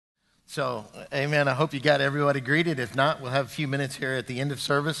So, amen. I hope you got everybody greeted. If not, we'll have a few minutes here at the end of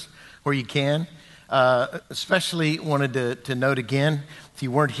service where you can. Especially wanted to note again, if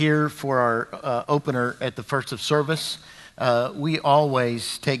you weren't here for our opener at the first of service, we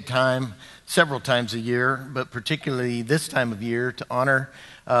always take time several times a year, but particularly this time of year, to honor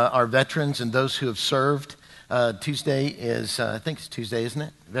our veterans and those who have served. Tuesday is, I think it's Tuesday, isn't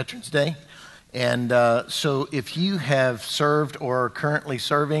it? Veterans Day. And so if you have served or are currently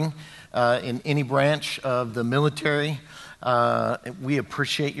serving in any branch of the military, we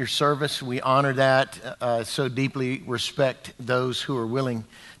appreciate your service. We honor that, so deeply respect those who are willing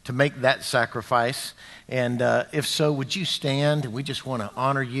to make that sacrifice. And if so, would you stand? We just want to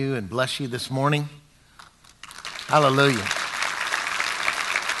honor you and bless you this morning. Hallelujah.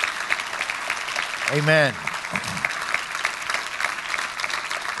 Amen.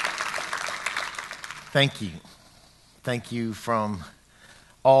 Thank you. Thank you from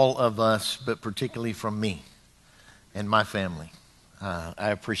all of us, but particularly from me and my family. I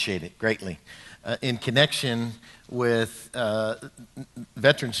appreciate it greatly. In connection with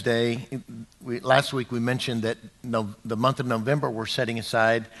Veterans Day, last week we mentioned that the month of November we're setting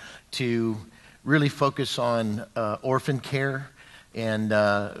aside to really focus on orphan care, and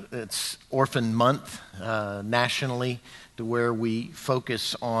it's Orphan Month nationally, to where we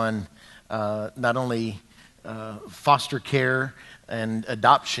focus on not only foster care and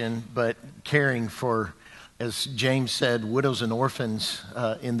adoption, but caring for, as James said, widows and orphans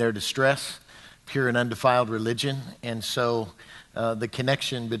in their distress, pure and undefiled religion. And so the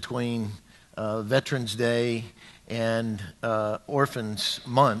connection between Veterans Day and Orphans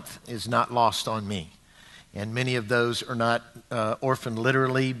Month is not lost on me. And many of those are not orphaned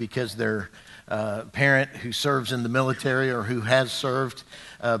literally because their parent who serves in the military or who has served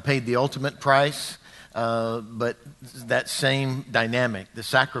paid the ultimate price. But that same dynamic, the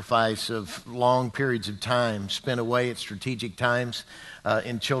sacrifice of long periods of time spent away at strategic times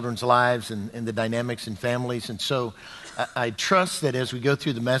in children's lives and the dynamics in families. And so I trust that as we go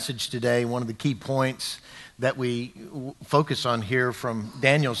through the message today, one of the key points that we focus on here from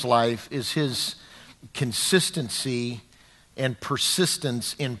Daniel's life is his consistency and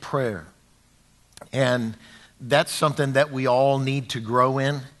persistence in prayer. And that's something that we all need to grow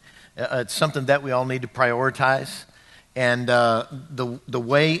in. It's something that we all need to prioritize. And the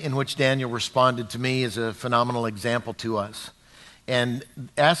way in which Daniel responded to me is a phenomenal example to us. And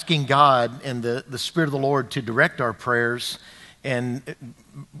asking God and the Spirit of the Lord to direct our prayers and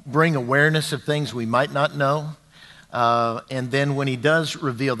bring awareness of things we might not know. And then when he does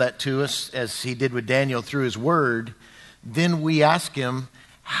reveal that to us, as he did with Daniel through his word, then we ask him,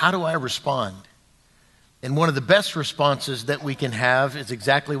 how do I respond? And one of the best responses that we can have is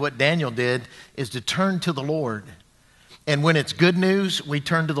exactly what Daniel did, is to turn to the Lord. And when it's good news, we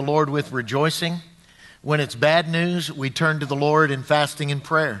turn to the Lord with rejoicing. When it's bad news, we turn to the Lord in fasting and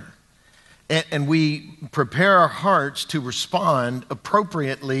prayer. And we prepare our hearts to respond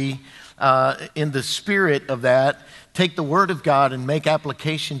appropriately in the spirit of that. Take the Word of God and make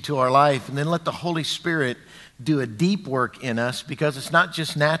application to our life, and then let the Holy Spirit do a deep work in us, because it's not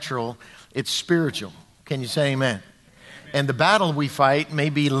just natural, it's spiritual. Can you say amen? Amen? And the battle we fight may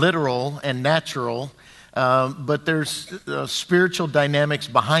be literal and natural, but there's spiritual dynamics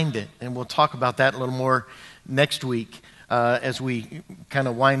behind it. And we'll talk about that a little more next week as we kind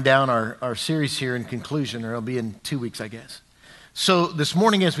of wind down our series here in conclusion, or it'll be in 2 weeks, I guess. So this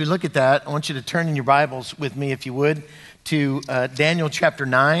morning, as we look at that, I want you to turn in your Bibles with me, if you would, to Daniel chapter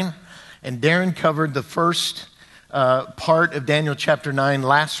 9. And Darren covered the first part of Daniel chapter 9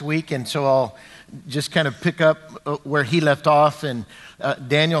 last week, and so I'll just kind of pick up where he left off. And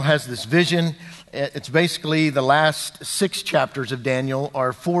Daniel has this vision. It's basically the last 6 chapters of Daniel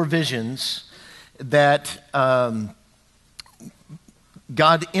are 4 visions that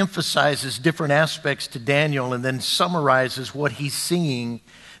God emphasizes different aspects to Daniel and then summarizes what he's seeing,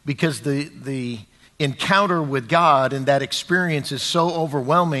 because the encounter with God and that experience is so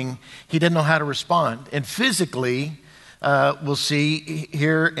overwhelming, he didn't know how to respond. And physically, we'll see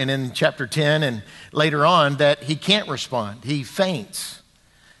here and in chapter 10 and later on that he can't respond. He faints.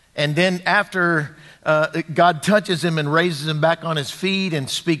 And then after God touches him and raises him back on his feet and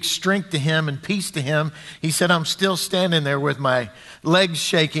speaks strength to him and peace to him, he said, I'm still standing there with my legs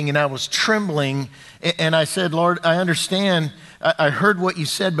shaking and I was trembling. And I said, Lord, I understand. I heard what you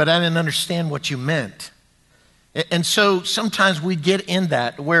said, but I didn't understand what you meant. And so sometimes we get in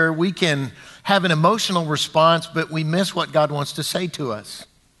that where we can have an emotional response, but we miss what God wants to say to us.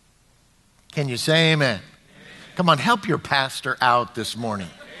 Can you say amen? Come on, help your pastor out this morning.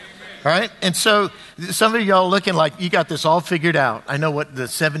 All right? And so some of y'all looking like you got this all figured out. I know what the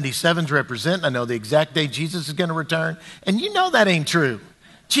 77s represent. I know the exact day Jesus is going to return. And you know that ain't true.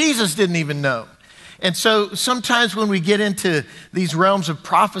 Jesus didn't even know. And so sometimes when we get into these realms of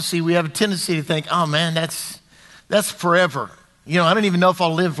prophecy, we have a tendency to think, oh man, that's forever. You know, I don't even know if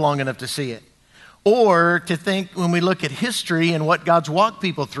I'll live long enough to see it. Or to think when we look at history and what God's walked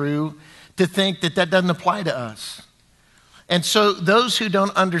people through, to think that doesn't apply to us. And so those who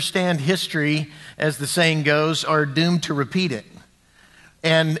don't understand history, as the saying goes, are doomed to repeat it.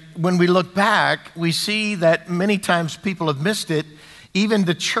 And when we look back, we see that many times people have missed it. Even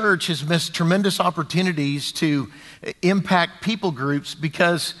the church has missed tremendous opportunities to impact people groups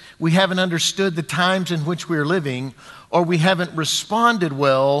because we haven't understood the times in which we're living, or we haven't responded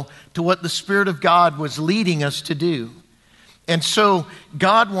well to what the Spirit of God was leading us to do. And so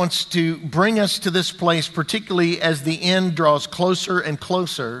God wants to bring us to this place, particularly as the end draws closer and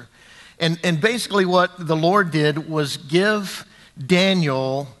closer. And basically what the Lord did was give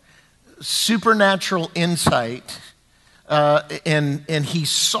Daniel supernatural insight, and he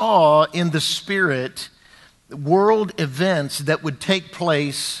saw in the Spirit world events that would take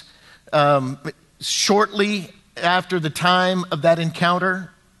place shortly after the time of that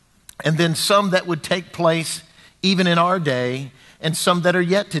encounter, and then some that would take place even in our day, and some that are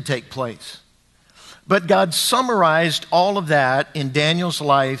yet to take place. But God summarized all of that in Daniel's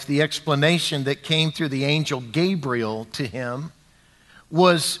life. The explanation that came through the angel Gabriel to him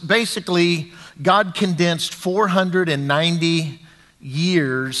was basically God condensed 490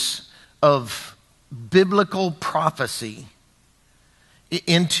 years of biblical prophecy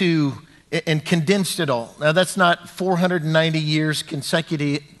into and condensed it all. Now that's not 490 years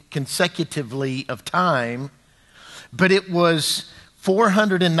consecutively of time, but it was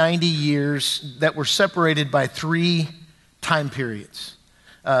 490 years that were separated by 3 time periods.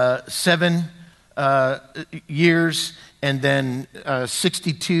 7 years, and then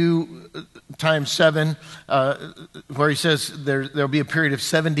 62 times 7, where he says there'll be a period of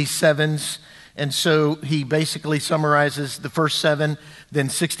 77s. And so he basically summarizes the first 7, then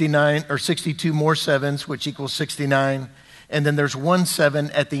 69 or 62 more 7s, which equals 69. And then there's 1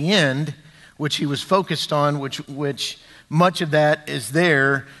 7 at the end, which he was focused on, which much of that is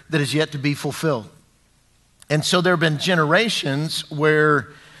there that is yet to be fulfilled. And so there have been generations where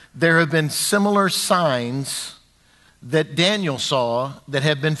there have been similar signs that Daniel saw that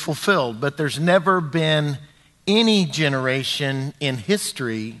have been fulfilled, but there's never been any generation in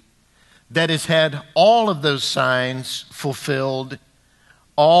history that has had all of those signs fulfilled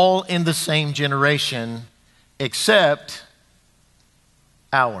all in the same generation, except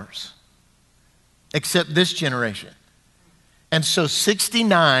ours. Except this generation. And so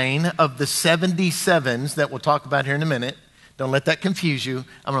 69 of the 77s that we'll talk about here in a minute, don't let that confuse you.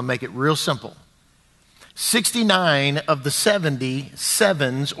 I'm going to make it real simple. 69 of the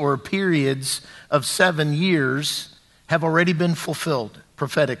 77s, or periods of 7 years, have already been fulfilled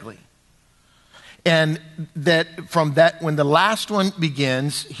prophetically. And that from that, when the last one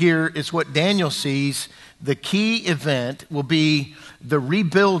begins, here is what Daniel sees. The key event will be the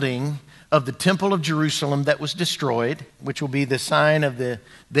rebuilding of the temple of Jerusalem that was destroyed, which will be the sign of the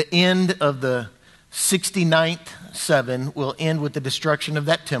end of the 69th 7 will end with the destruction of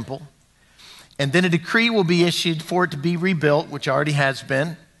that temple. And then a decree will be issued for it to be rebuilt, which already has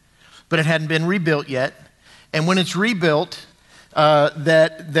been, but it hadn't been rebuilt yet. And when it's rebuilt,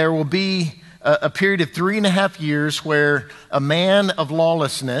 that there will be a period of 3.5 years where a man of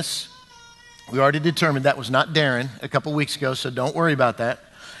lawlessness, we already determined that was not Darren a couple weeks ago, so don't worry about that.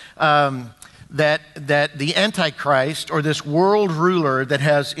 That the Antichrist, or this world ruler that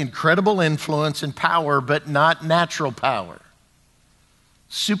has incredible influence and power, but not natural power,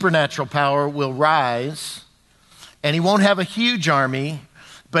 supernatural power, will rise, and he won't have a huge army,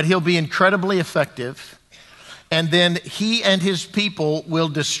 but he'll be incredibly effective. And then he and his people will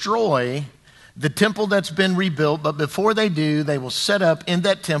destroy the temple that's been rebuilt, but before they do, they will set up in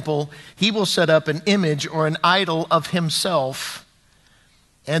that temple, he will set up an image or an idol of himself,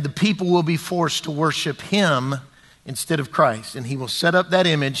 and the people will be forced to worship him instead of Christ. And he will set up that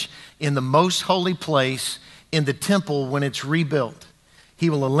image in the most holy place in the temple when it's rebuilt. He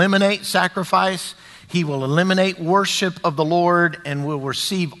will eliminate sacrifice. He will eliminate worship of the Lord and will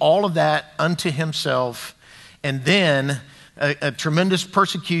receive all of that unto himself. And then a tremendous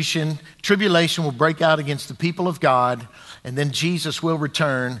persecution, tribulation will break out against the people of God. And then Jesus will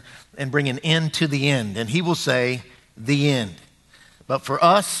return and bring an end to the end. And he will say, the end. But for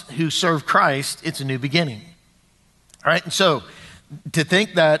us who serve Christ, it's a new beginning. All right, and so to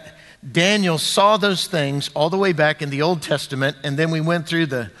think that Daniel saw those things all the way back in the Old Testament, and then we went through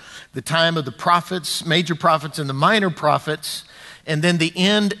the the time of the prophets, major prophets and the minor prophets, and then the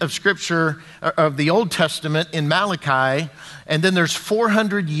end of Scripture of the Old Testament in Malachi, and then there's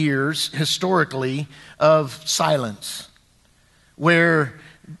 400 years historically of silence where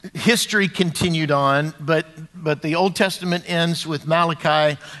history continued on, but the Old Testament ends with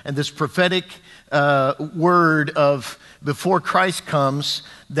Malachi and this prophetic word of before Christ comes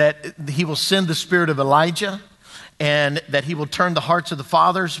that he will send the spirit of Elijah and that he will turn the hearts of the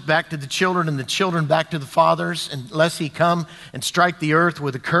fathers back to the children and the children back to the fathers unless he come and strike the earth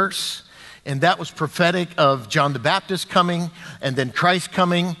with a curse. And that was prophetic of John the Baptist coming and then Christ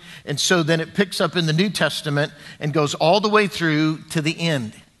coming. And so then it picks up in the New Testament and goes all the way through to the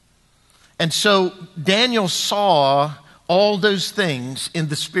end. And so Daniel saw all those things in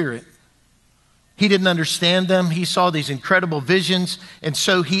the Spirit. He didn't understand them. He saw these incredible visions. And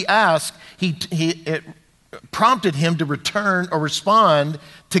so he asked, it prompted him to return or respond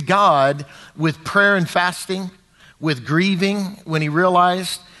to God with prayer and fasting, with grieving when he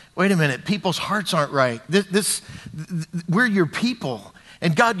realized, wait a minute, people's hearts aren't right. We're your people.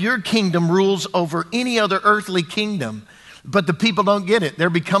 And God, your kingdom rules over any other earthly kingdom. But the people don't get it. They're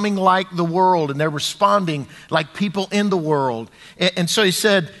becoming like the world and they're responding like people in the world. And so he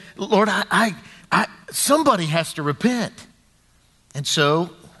said, Lord, somebody has to repent. And so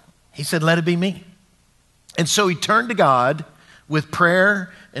he said, let it be me. And so he turned to God with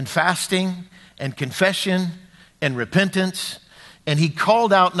prayer and fasting and confession and repentance. And he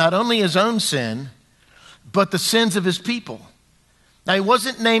called out not only his own sin, but the sins of his people. Now, he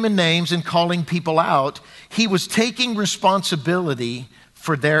wasn't naming names and calling people out. He was taking responsibility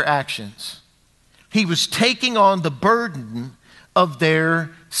for their actions. He was taking on the burden of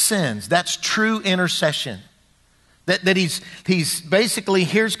their sins. That's true intercession. That he's basically,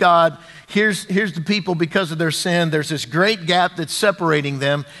 here's God, here's the people because of their sin. There's this great gap that's separating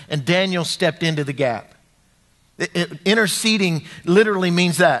them, and Daniel stepped into the gap. Interceding literally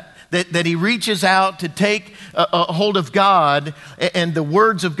means that he reaches out to take a hold of God and the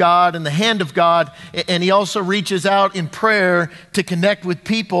words of God and the hand of God, and he also reaches out in prayer to connect with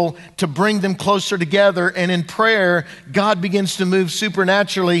people, to bring them closer together, and in prayer, God begins to move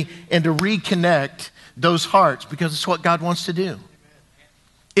supernaturally and to reconnect those hearts because it's what God wants to do.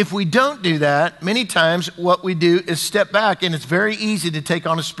 If we don't do that, many times what we do is step back, and it's very easy to take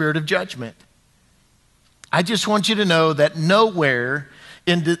on a spirit of judgment. I just want you to know that nowhere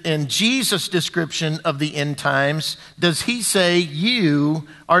in Jesus' description of the end times does he say you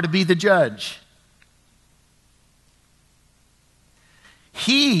are to be the judge.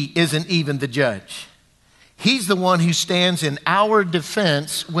 He isn't even the judge. He's the one who stands in our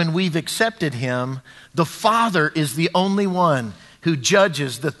defense when we've accepted him. The Father is the only one who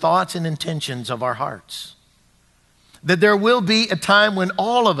judges the thoughts and intentions of our hearts. That there will be a time when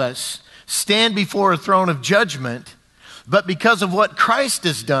all of us stand before a throne of judgment, but because of what Christ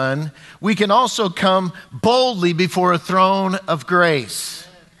has done, we can also come boldly before a throne of grace.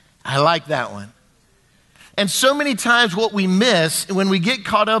 I like that one. And so many times what we miss when we get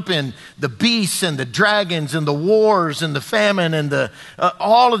caught up in the beasts and the dragons and the wars and the famine and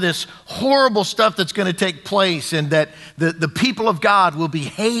all of this horrible stuff that's going to take place, and that the people of God will be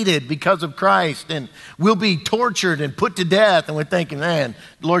hated because of Christ and will be tortured and put to death. And we're thinking, man,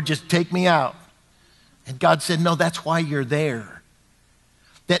 Lord, just take me out. And God said, no, that's why you're there.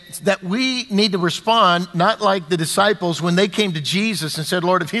 That we need to respond, not like the disciples when they came to Jesus and said,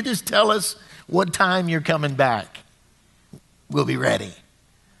 Lord, if you just tell us what time you're coming back, we'll be ready.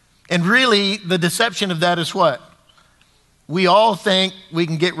 And really, the deception of that is what? We all think we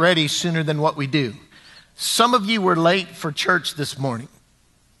can get ready sooner than what we do. Some of you were late for church this morning.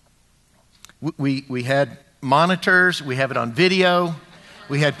 We had monitors. We have it on video.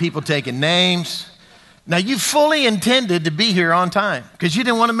 We had people taking names. Now, you fully intended to be here on time because you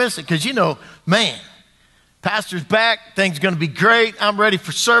didn't want to miss it because you know, man, pastor's back. Things going to be great. I'm ready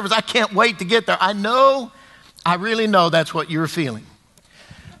for service. I can't wait to get there. I really know that's what you were feeling.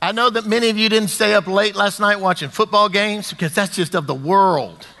 I know that many of you didn't stay up late last night watching football games because that's just of the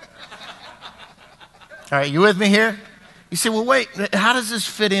world. All right, you with me here? You say, well, wait, how does this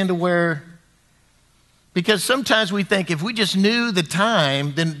fit into where? Because sometimes we think if we just knew the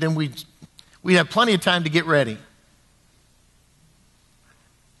time, then we'd have plenty of time to get ready.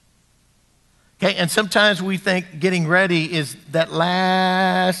 Okay, and sometimes we think getting ready is that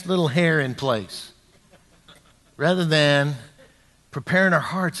last little hair in place. Rather than preparing our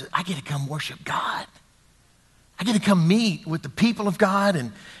hearts, I get to come worship God. I get to come meet with the people of God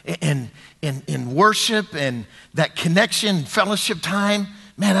and worship and that connection, fellowship time.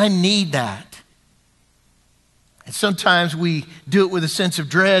 Man, I need that. And sometimes we do it with a sense of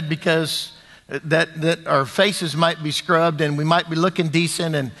dread because that our faces might be scrubbed and we might be looking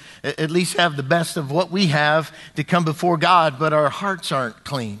decent and at least have the best of what we have to come before God, but our hearts aren't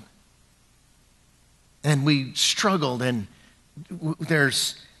clean. And we struggled and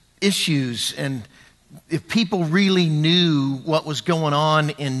there's issues, and if people really knew what was going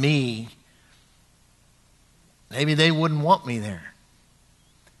on in me, maybe they wouldn't want me there.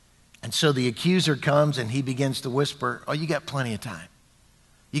 And so the accuser comes and he begins to whisper, oh, you got plenty of time.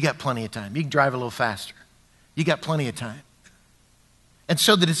 You got plenty of time. You can drive a little faster. You got plenty of time. And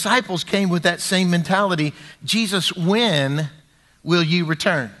so the disciples came with that same mentality. Jesus, when will you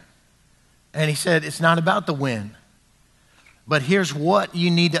return? And he said, it's not about the when, but here's what you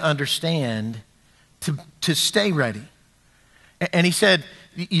need to understand to stay ready. And he said,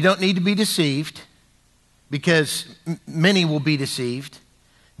 you don't need to be deceived because many will be deceived.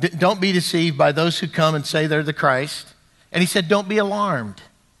 Don't be deceived by those who come and say they're the Christ. And he said, don't be alarmed.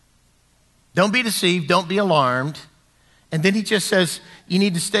 Don't be deceived. Don't be alarmed. And then he just says, you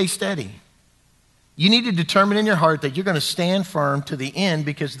need to stay steady. You need to determine in your heart that you're going to stand firm to the end,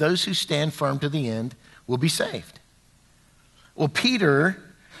 because those who stand firm to the end will be saved. Well, Peter,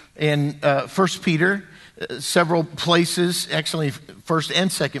 in 1 Peter, several places, actually 1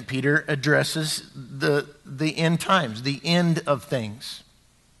 and 2 Peter, addresses the end times, the end of things.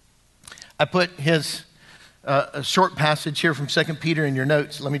 I put his a short passage here from 2 Peter in your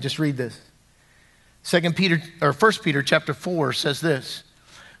notes. Let me just read this. 1 Peter chapter 4 says this: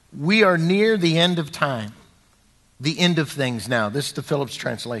 we are near the end of time, the end of things now. This is the Phillips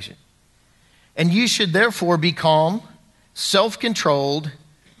translation. And you should therefore be calm, self-controlled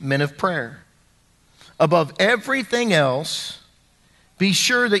men of prayer. Above everything else, be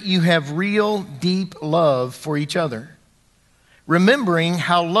sure that you have real, deep love for each other, remembering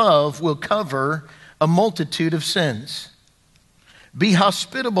how love will cover a multitude of sins. Be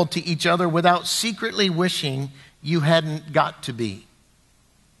hospitable to each other without secretly wishing you hadn't got to be.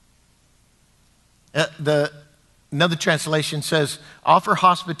 Another translation says, offer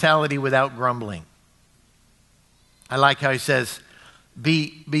hospitality without grumbling. I like how he says,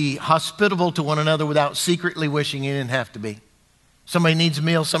 be hospitable to one another without secretly wishing you didn't have to be. Somebody needs a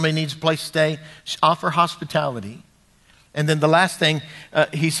meal, somebody needs a place to stay, offer hospitality. And then the last thing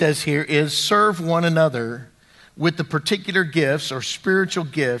he says here is serve one another with the particular gifts or spiritual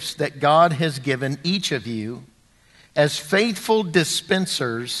gifts that God has given each of you as faithful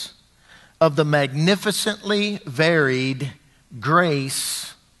dispensers of the magnificently varied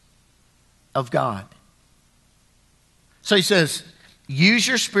grace of God. So he says, use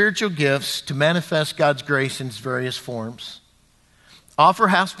your spiritual gifts to manifest God's grace in its various forms. Offer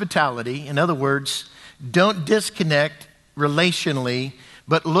hospitality. In other words, don't disconnect relationally,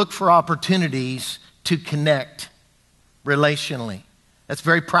 but look for opportunities to connect relationally. That's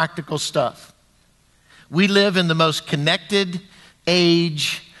very practical stuff. We live in the most connected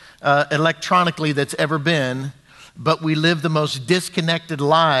age electronically that's ever been, but we live the most disconnected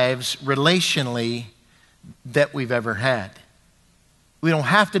lives relationally that we've ever had. We don't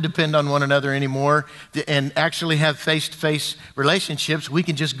have to depend on one another anymore and actually have face-to-face relationships. We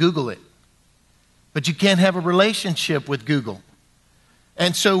can just Google it. But you can't have a relationship with Google.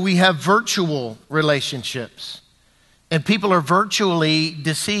 And so we have virtual relationships. And people are virtually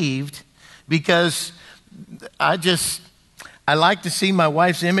deceived because I like to see my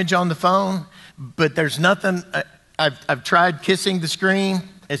wife's image on the phone, but there's nothing. I've tried kissing the screen.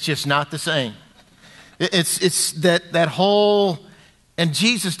 It's just not the same. It's that whole, and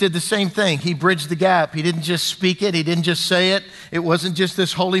Jesus did the same thing. He bridged the gap. He didn't just speak it. He didn't just say it. It wasn't just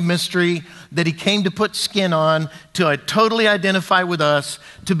this holy mystery that he came to put skin on, to totally identify with us,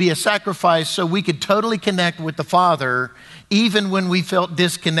 to be a sacrifice so we could totally connect with the Father, even when we felt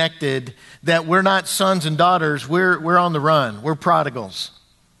disconnected, that we're not sons and daughters, we're on the run. We're prodigals.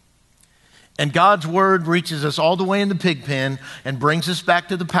 And God's word reaches us all the way in the pig pen and brings us back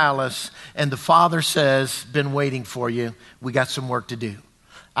to the palace. And the Father says, been waiting for you. We got some work to do.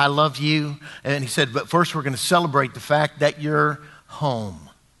 I love you. And he said, but first we're going to celebrate the fact that you're home.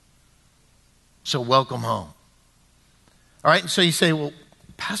 So welcome home. All right. And so you say, well,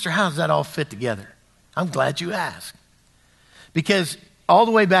 Pastor, how does that all fit together? I'm glad you asked. Because all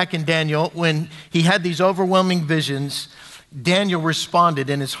the way back in Daniel, when he had these overwhelming visions, Daniel responded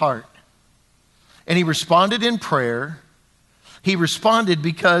in his heart. And he responded in prayer. He responded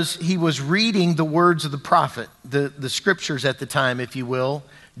because he was reading the words of the prophet, the scriptures at the time, if you will,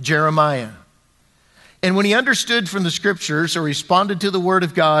 Jeremiah. And when he understood from the scriptures or responded to the word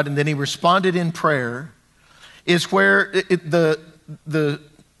of God, and then he responded in prayer, is where the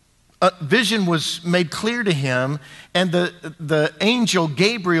vision was made clear to him, and the angel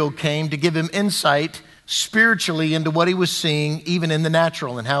Gabriel came to give him insight spiritually into what he was seeing, even in the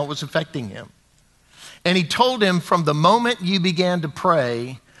natural, and how it was affecting him. And he told him, from the moment you began to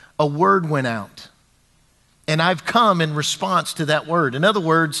pray, a word went out. And I've come in response to that word. In other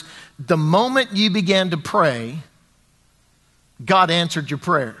words, the moment you began to pray, God answered your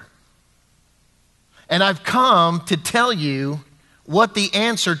prayer. And I've come to tell you what the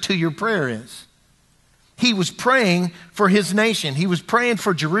answer to your prayer is. He was praying for his nation. He was praying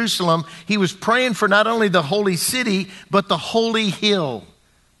for Jerusalem. He was praying for not only the holy city, but the holy hill,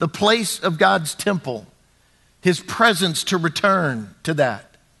 the place of God's temple, his presence to return to that.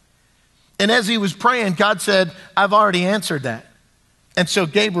 And as he was praying, God said, I've already answered that. And so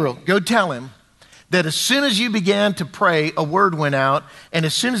Gabriel, go tell him that as soon as you began to pray, a word went out. And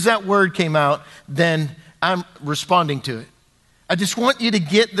as soon as that word came out, then I'm responding to it. I just want you to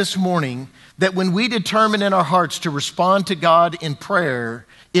get this morning that when we determine in our hearts to respond to God in prayer,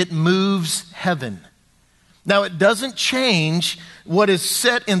 it moves heaven. Now, it doesn't change what is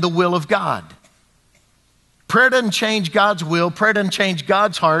set in the will of God. Prayer doesn't change God's will. Prayer doesn't change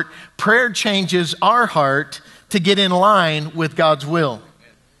God's heart. Prayer changes our heart to get in line with God's will.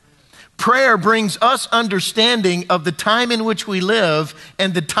 Prayer brings us understanding of the time in which we live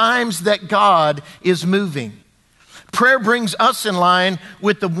and the times that God is moving. Prayer brings us in line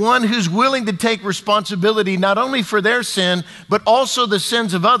with the one who's willing to take responsibility not only for their sin, but also the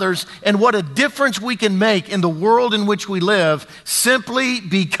sins of others, and what a difference we can make in the world in which we live simply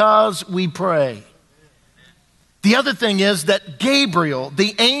because we pray. The other thing is that Gabriel,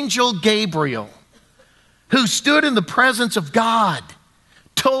 the angel Gabriel, who stood in the presence of God,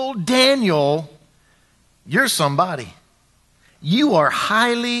 told Daniel, you're somebody. You are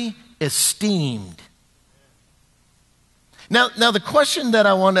highly esteemed. Now the question that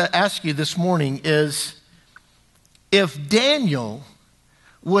I want to ask you this morning is, if Daniel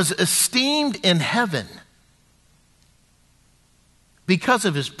was esteemed in heaven because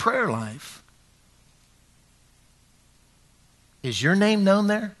of his prayer life, is your name known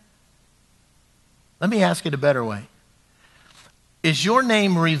there? Let me ask it a better way. Is your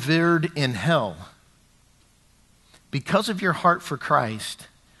name revered in hell because of your heart for Christ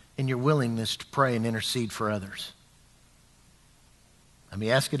and your willingness to pray and intercede for others? Let me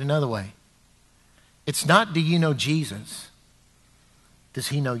ask it another way. It's not, do you know Jesus? Does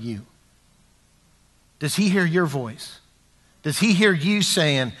he know you? Does he hear your voice? Does he hear you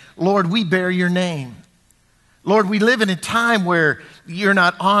saying, Lord, we bear your name? Lord, we live in a time where you're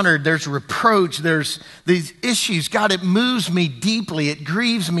not honored. There's reproach. There's these issues. God, it moves me deeply. It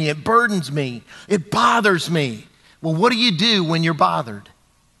grieves me. It burdens me. It bothers me. Well, what do you do when you're bothered?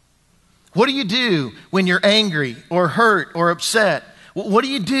 What do you do when you're angry or hurt or upset? What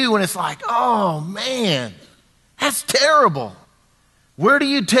do you do when it's like, oh man, that's terrible? Where do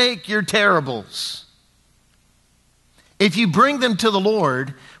you take your terribles? If you bring them to the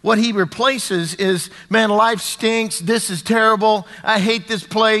Lord, what he replaces is, man, life stinks. This is terrible. I hate this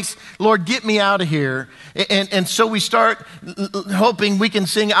place. Lord, get me out of here. And so we start hoping we can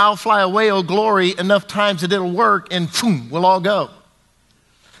sing I'll Fly Away, Oh Glory enough times that it'll work, and boom, we'll all go.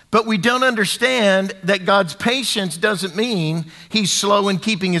 But we don't understand that God's patience doesn't mean he's slow in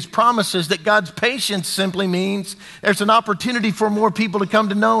keeping his promises, that God's patience simply means there's an opportunity for more people to come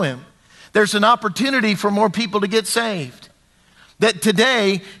to know him. There's an opportunity for more people to get saved. That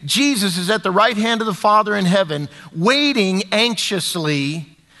today, Jesus is at the right hand of the Father in heaven, waiting anxiously,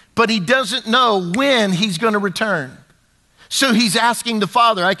 but he doesn't know when he's going to return. So he's asking the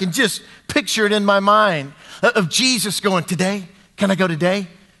Father, I can just picture it in my mind, of Jesus going, today? Can I go today?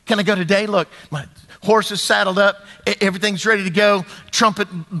 Can I go today? Look, my horse is saddled up. Everything's ready to go. Trumpet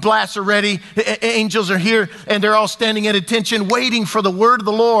blasts are ready. Angels are here, and they're all standing at attention, waiting for the word of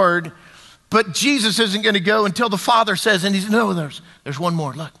the Lord. But Jesus isn't going to go until the Father says, and he's, no, there's one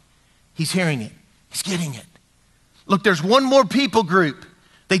more. Look, he's hearing it. He's getting it. Look, there's one more people group.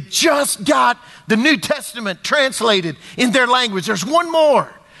 They just got the New Testament translated in their language. There's one more.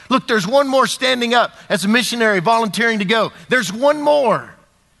 Look, there's one more standing up as a missionary, volunteering to go. There's one more.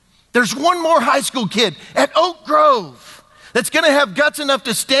 There's one more high school kid at Oak Grove that's going to have guts enough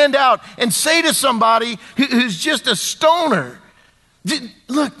to stand out and say to somebody who's just a stoner,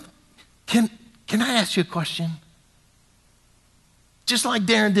 look, can I ask you a question? Just like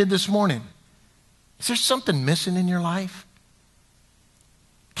Darren did this morning. Is there something missing in your life?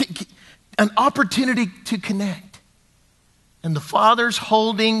 An opportunity to connect. And the Father's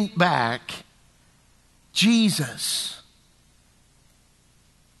holding back Jesus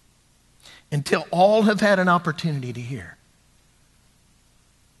until all have had an opportunity to hear.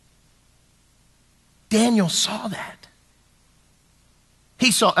 Daniel saw that.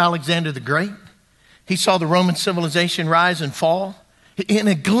 He saw Alexander the Great. He saw the Roman civilization rise and fall in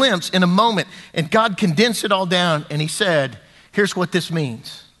a glimpse, in a moment. And God condensed it all down. And he said, here's what this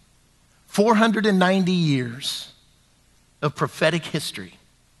means. 490 years of prophetic history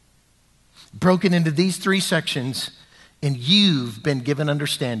broken into these three sections. And you've been given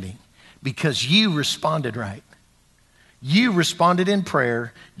understanding because you responded right. You responded in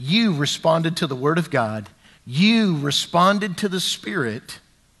prayer. You responded to the Word of God. You responded to the Spirit.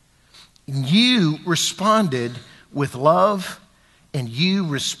 You responded with love, and you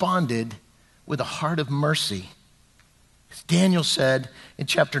responded with a heart of mercy. As Daniel said in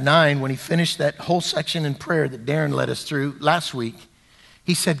chapter 9, when he finished that whole section in prayer that Darren led us through last week,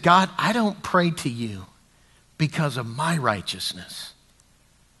 he said, God, I don't pray to you because of my righteousness.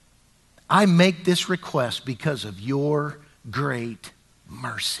 I make this request because of your great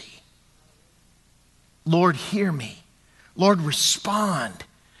mercy. Lord, hear me. Lord, respond.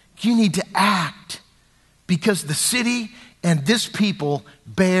 You need to act because the city and this people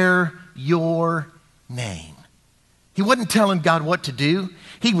bear your name. He wasn't telling God what to do.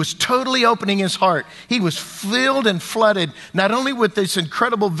 He was totally opening his heart. He was filled and flooded, not only with this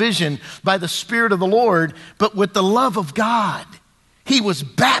incredible vision by the Spirit of the Lord, but with the love of God. He was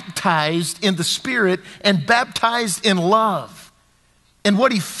baptized in the Spirit and baptized in love. And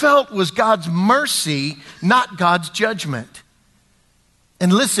what he felt was God's mercy, not God's judgment.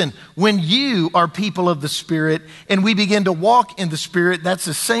 And listen, when you are people of the Spirit and we begin to walk in the Spirit, that's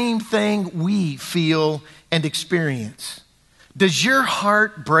the same thing we feel and experience. Does your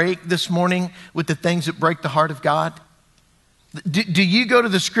heart break this morning with the things that break the heart of God? Do you go to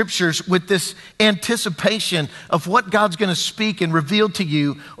the scriptures with this anticipation of what God's going to speak and reveal to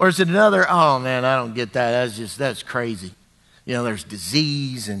you? Or is it another, oh man, I don't get that. That's crazy. You know, there's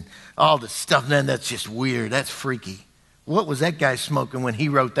disease and all this stuff. Man, that's just weird. That's freaky. What was that guy smoking when he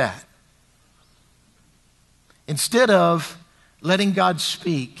wrote that? Instead of letting God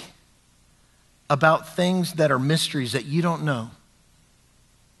speak about things that are mysteries that you don't know,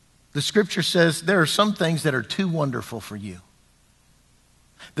 the scripture says there are some things that are too wonderful for you.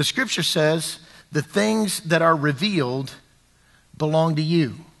 The scripture says the things that are revealed belong to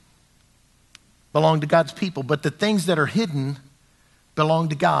you, belong to God's people, but the things that are hidden belong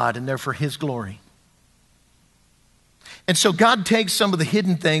to God and they're for his glory. And so God takes some of the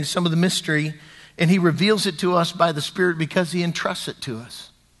hidden things, some of the mystery, and he reveals it to us by the Spirit because he entrusts it to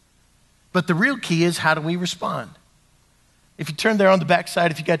us. But the real key is, how do we respond? If you turn there on the back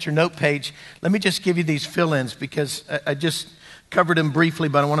side, if you got your note page, let me just give you these fill-ins because I just covered them briefly,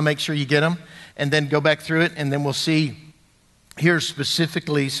 but I want to make sure you get them and then go back through it, and then we'll see here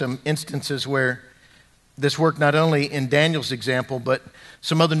specifically some instances where this worked not only in Daniel's example, but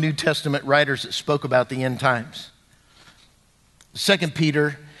some other New Testament writers that spoke about the end times. 2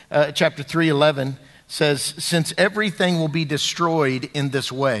 Peter chapter 3:11 says, since everything will be destroyed in this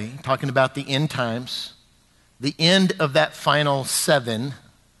way, talking about the end times, the end of that final seven,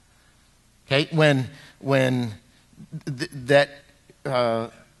 okay, when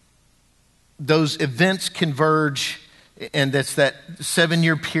those events converge, and that's that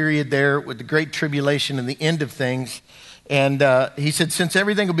 7-year period there with the great tribulation and the end of things. And he said, since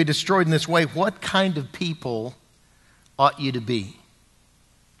everything will be destroyed in this way, what kind of people ought you to be?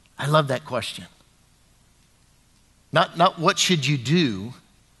 I love that question. Not what should you do,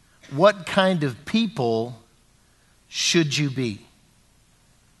 what kind of people should you be?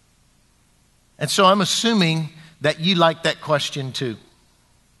 And so I'm assuming that you like that question too.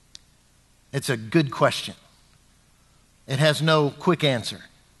 It's a good question. It has no quick answer.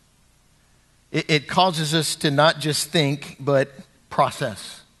 It causes us to not just think, but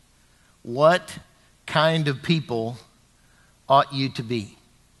process. What kind of people ought you to be?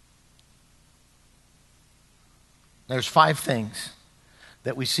 There's 5 things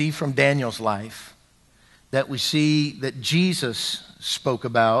that we see from Daniel's life, that we see that Jesus spoke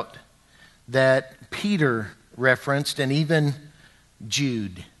about, that Peter referenced, and even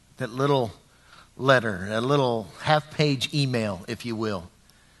Jude, that little letter, a little half-page email, if you will,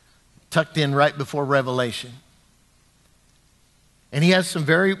 tucked in right before Revelation. And he has some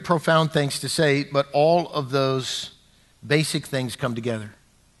very profound things to say, but all of those basic things come together.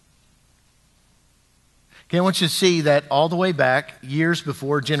 Okay, I want you to see that all the way back, years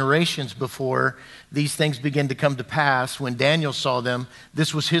before, generations before these things begin to come to pass, when Daniel saw them,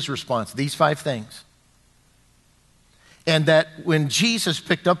 this was his response, these 5 things. And that when Jesus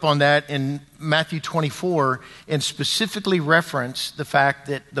picked up on that in Matthew 24 and specifically referenced the fact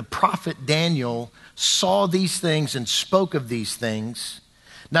that the prophet Daniel saw these things and spoke of these things,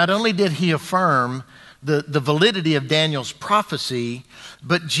 Not only did he affirm the validity of Daniel's prophecy,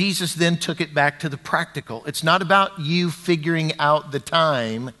 but Jesus then took it back to the practical. It's not about you figuring out the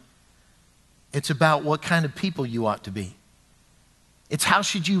time. It's about what kind of people you ought to be. It's how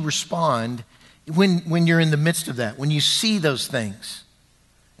should you respond when you're in the midst of that, when you see those things.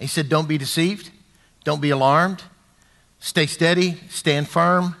 He said, don't be deceived. Don't be alarmed. Stay steady. Stand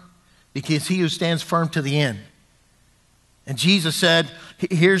firm, because he who stands firm to the end. And Jesus said,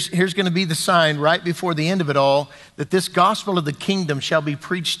 here's going to be the sign right before the end of it all, that this gospel of the kingdom shall be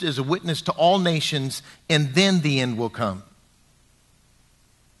preached as a witness to all nations, and then the end will come.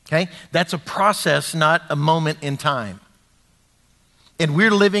 Okay? That's a process, not a moment in time. And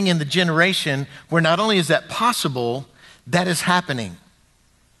we're living in the generation where not only is that possible, that is happening.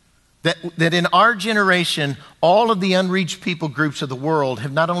 That in our generation, all of the unreached people groups of the world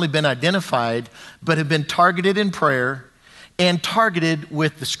have not only been identified, but have been targeted in prayer, and targeted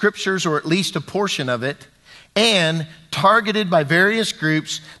with the scriptures, or at least a portion of it, and targeted by various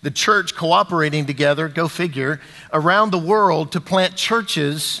groups, the church cooperating together, go figure, around the world to plant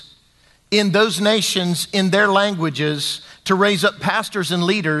churches in those nations, in their languages, to raise up pastors and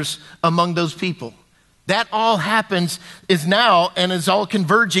leaders among those people. That all happens, is now, and is all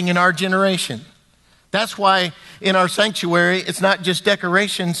converging in our generation. That's why in our sanctuary, it's not just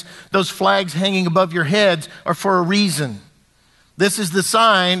decorations. Those flags hanging above your heads are for a reason. This is the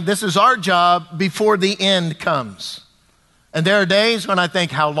sign. This is our job before the end comes. And there are days when I think,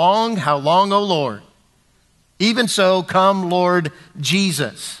 how long, O Lord? Even so, come, Lord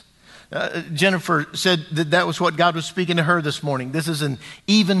Jesus. Jennifer said that was what God was speaking to her this morning. This is an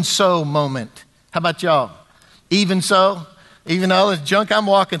even so moment. How about y'all? Even so? Even all this junk I'm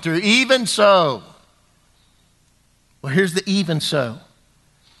walking through, even so. Well, here's the even so.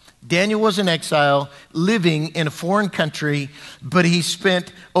 Daniel was in exile, living in a foreign country, but he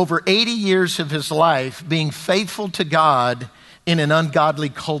spent over 80 years of his life being faithful to God in an ungodly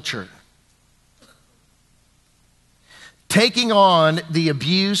culture. Taking on the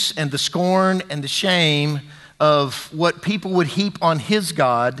abuse and the scorn and the shame of what people would heap on his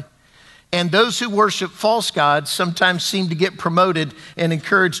God. And those who worship false gods sometimes seem to get promoted and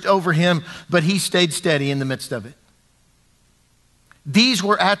encouraged over him, but he stayed steady in the midst of it. These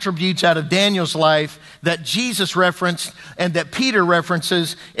were attributes out of Daniel's life that Jesus referenced and that Peter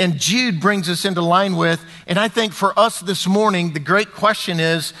references and Jude brings us into line with. And I think for us this morning, the great question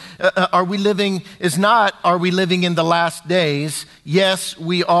is, are we living in the last days? Yes,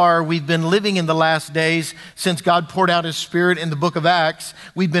 we are. We've been living in the last days since God poured out his Spirit in the book of Acts.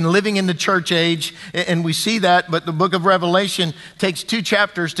 We've been living in the church age, and we see that, but the book of Revelation takes 2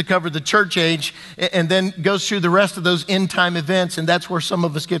 chapters to cover the church age and then goes through the rest of those end time events. And that's where some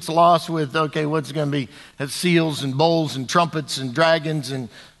of us gets lost with, okay, what's going to be? Have seals and bowls and trumpets and dragons. And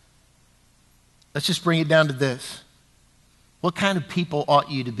let's just bring it down to this. What kind of people ought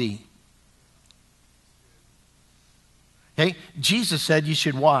you to be? Okay, Jesus said you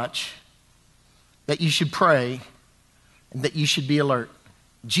should watch, that you should pray, and that you should be alert.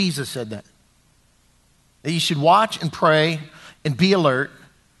 Jesus said that. That you should watch and pray and be alert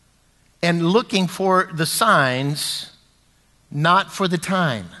and looking for the signs, not for the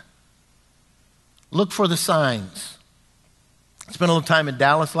time. Look for the signs. I spent a little time in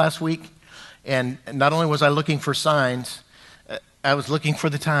Dallas last week, and not only was I looking for signs, I was looking for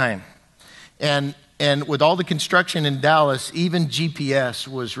the time. And with all the construction in Dallas, even GPS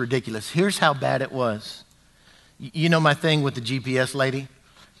was ridiculous. Here's how bad it was. You know my thing with the GPS lady?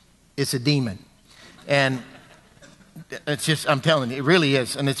 It's a demon. And it's just, I'm telling you, it really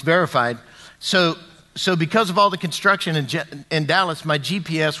is, and it's verified. So because of all the construction in Dallas, my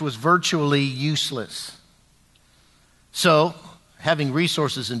GPS was virtually useless. So, having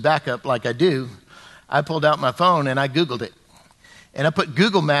resources and backup like I do, I pulled out my phone and I Googled it. And I put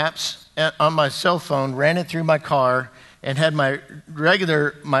Google Maps on my cell phone, ran it through my car, and had my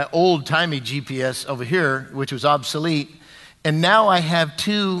old-timey GPS over here, which was obsolete. And now I have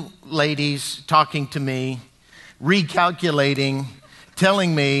 2 ladies talking to me, recalculating,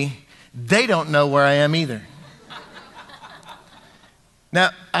 telling me they don't know where I am either.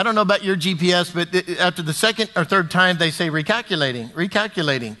 Now, I don't know about your GPS, but after the second or third time, they say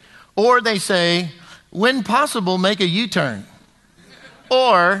recalculating. Or they say, when possible, make a U-turn.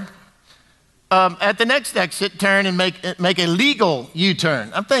 Or at the next exit, turn and make a legal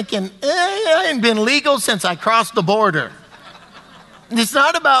U-turn. I'm thinking, I ain't been legal since I crossed the border. It's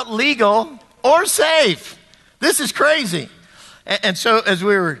not about legal or safe. This is crazy. And so as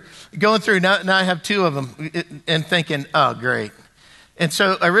we were going through, now I have 2 of them, and thinking, oh, great. And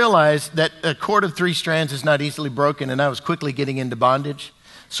so I realized that a cord of 3 strands is not easily broken, and I was quickly getting into bondage.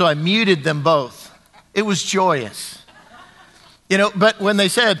 So I muted them both. It was joyous. But when they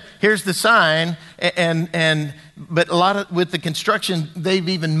said, here's the sign, but a lot of, with the construction, they've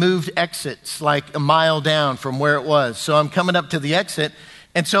even moved exits like a mile down from where it was. So I'm coming up to the exit.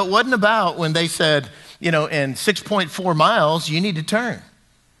 And so it wasn't about when they said, in 6.4 miles, you need to turn.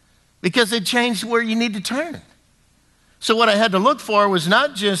 Because they changed where you need to turn. So what I had to look for was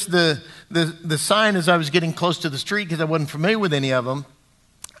not just the sign as I was getting close to the street because I wasn't familiar with any of them.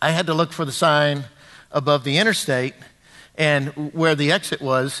 I had to look for the sign above the interstate and where the exit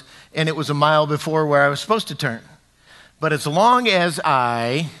was, and it was a mile before where I was supposed to turn. But as long as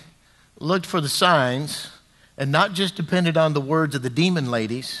I looked for the signs and not just depended on the words of the demon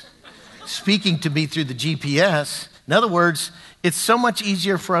ladies speaking to me through the GPS, in other words, it's so much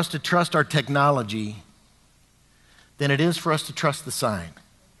easier for us to trust our technology than it is for us to trust the sign.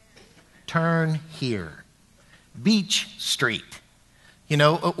 Turn here. Beach Street.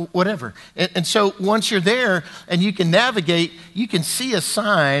 Whatever. And so once you're there and you can navigate, you can see a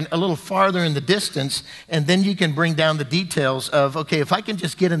sign a little farther in the distance, and then you can bring down the details of, okay, if I can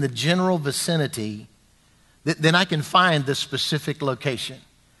just get in the general vicinity, then I can find the specific location.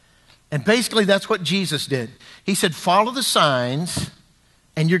 And basically that's what Jesus did. He said, follow the signs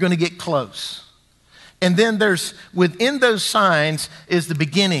and you're going to get close. And then within those signs is the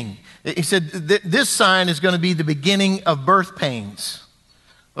beginning. He said, this sign is going to be the beginning of birth pains.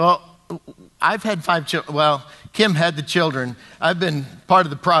 Well, I've had 5 children. Well, Kim had the children. I've been part of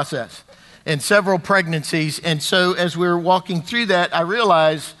the process and several pregnancies. And so as we were walking through that, I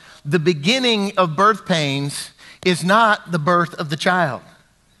realized the beginning of birth pains is not the birth of the child.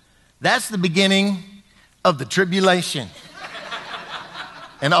 That's the beginning of the tribulation.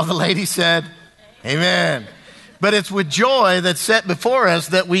 And all the ladies said, amen. But it's with joy that's set before us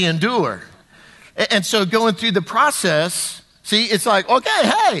that we endure. And so going through the process, see, it's like, okay,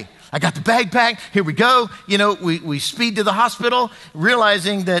 hey, I got the bag packed. Here we go. We speed to the hospital,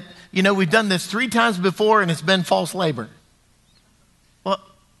 realizing that, we've done this 3 times before and it's been false labor. Well,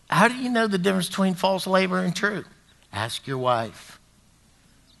 how do you know the difference between false labor and true? Ask your wife.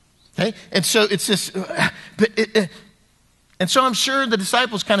 Okay? And so it's this, and so I'm sure the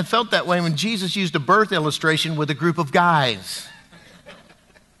disciples kind of felt that way when Jesus used a birth illustration with a group of guys.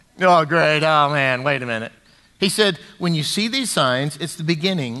 Oh, great. Oh, man, wait a minute. He said, when you see these signs, it's the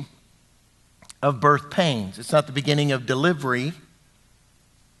beginning of birth pains. It's not the beginning of delivery.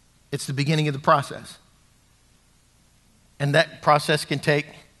 It's the beginning of the process. And that process can take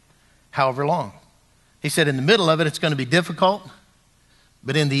however long. He said in the middle of it, it's going to be difficult.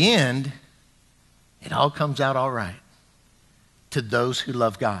 But in the end, it all comes out all right to those who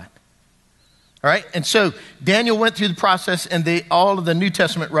love God. All right? And so Daniel went through the process, and all of the New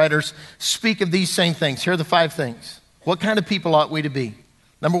Testament writers speak of these same things. Here are the 5 things. What kind of people ought we to be?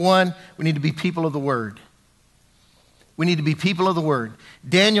 Number 1, we need to be people of the Word. We need to be people of the Word.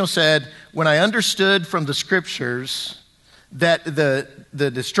 Daniel said, when I understood from the Scriptures that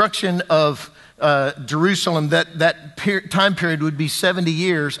the destruction of Jerusalem, that time period would be 70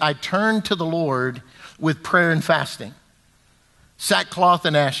 years, I turned to the Lord with prayer and fasting, sackcloth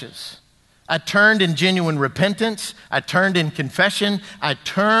and ashes. I turned in genuine repentance. I turned in confession. I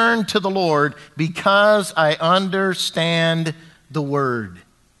turned to the Lord because I understand the Word.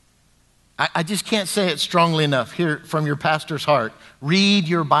 I just can't say it strongly enough here from your pastor's heart. Read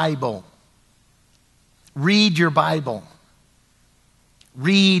your Bible. Read your Bible.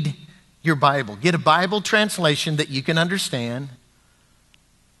 Read your Bible. Get a Bible translation that you can understand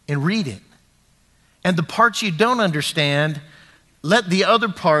and read it. And the parts you don't understand, let the other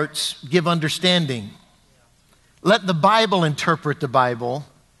parts give understanding. Let the Bible interpret the Bible.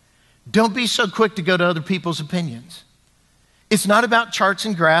 Don't be so quick to go to other people's opinions. It's not about charts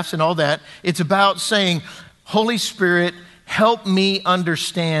and graphs and all that. It's about saying, Holy Spirit, help me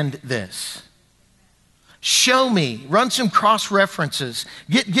understand this. Show me, run some cross-references,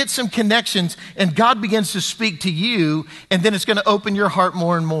 get some connections, and God begins to speak to you, and then it's going to open your heart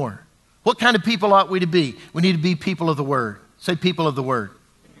more and more. What kind of people ought we to be? We need to be people of the Word. Say people of the Word.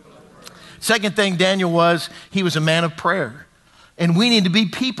 Second thing Daniel was, he was a man of prayer. And we need to be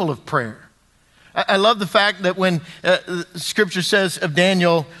people of prayer. I love the fact that when Scripture says of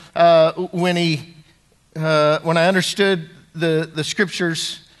Daniel, when I understood the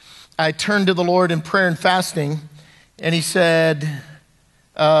Scriptures, I turned to the Lord in prayer and fasting. And he said,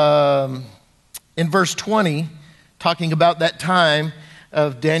 in verse 20, talking about that time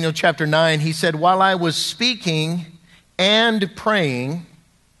of Daniel chapter 9, he said, while I was speaking and praying,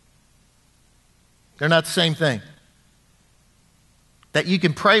 they're not the same thing. That you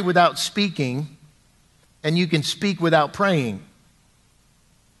can pray without speaking, and you can speak without praying.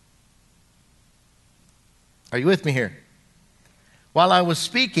 Are you with me here? While I was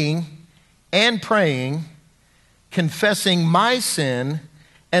speaking and praying, confessing my sin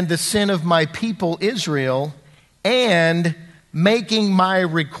and the sin of my people Israel, and making my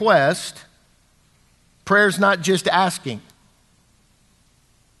request. Prayer's not just asking.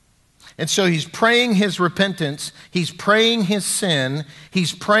 And so he's praying his repentance, he's praying his sin,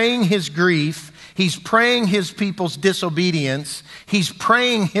 he's praying his grief, he's praying his people's disobedience, he's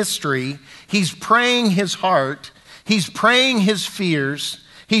praying history, he's praying his heart, he's praying his fears,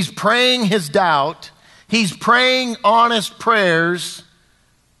 he's praying his doubt, he's praying honest prayers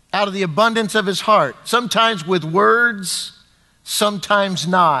out of the abundance of his heart, sometimes with words, sometimes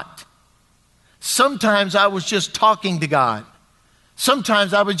not. Sometimes I was just talking to God.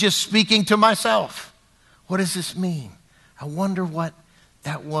 Sometimes I was just speaking to myself. What does this mean? I wonder what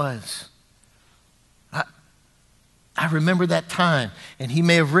that was. I remember that time, and he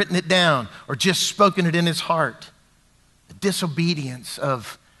may have written it down or just spoken it in his heart. The disobedience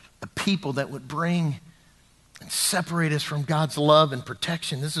of the people that would bring and separate us from God's love and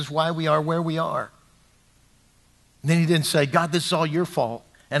protection. This is why we are where we are. And then he didn't say, God, this is all your fault,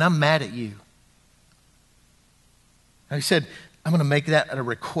 and I'm mad at you. And he said, I'm going to make that a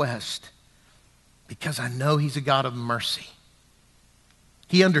request because I know he's a God of mercy.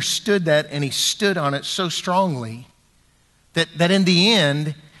 He understood that, and he stood on it so strongly that in the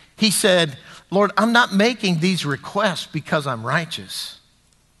end, he said, Lord, I'm not making these requests because I'm righteous.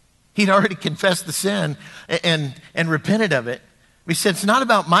 He'd already confessed the sin and repented of it. He said, it's not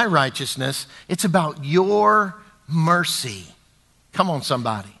about my righteousness. It's about your mercy. Come on,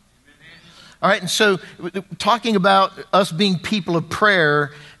 somebody. All right, and so talking about us being people of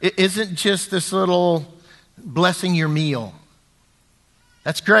prayer, it isn't just this little blessing your meal.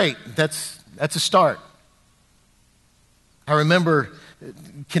 That's great. That's a start. I remember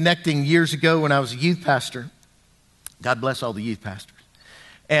connecting years ago when I was a youth pastor. God bless all the youth pastors.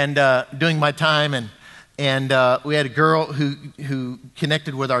 And doing my time, and we had a girl who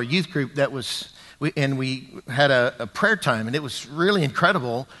connected with our youth group we had a prayer time, and it was really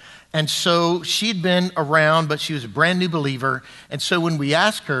incredible. And so she'd been around, but she was a brand new believer. And so when we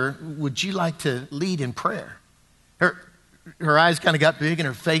asked her, would you like to lead in prayer? Her eyes kind of got big and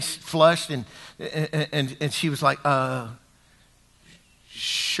her face flushed, and she was like,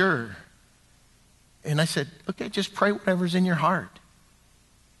 sure. And I said, okay, just pray whatever's in your heart.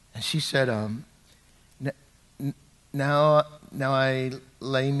 And she said, now I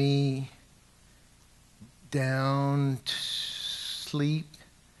lay me down to sleep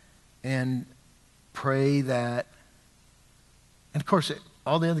and pray that. And of course,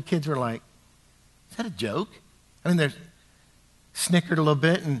 all the other kids were like, is that a joke? I mean, they're snickered a little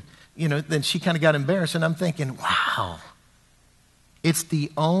bit, and, then she kind of got embarrassed. And I'm thinking, wow, it's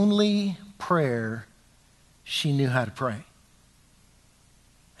the only prayer she knew how to pray.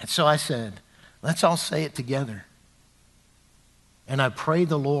 And so I said, let's all say it together. And I pray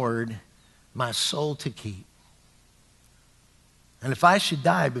the Lord my soul to keep. And if I should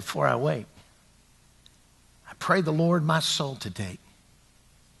die before I wake, I pray the Lord my soul to take.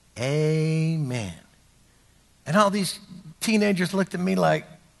 Amen. And all these teenagers looked at me like,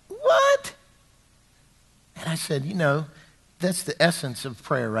 what? And I said, that's the essence of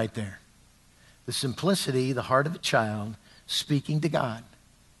prayer right there. The simplicity, the heart of a child speaking to God.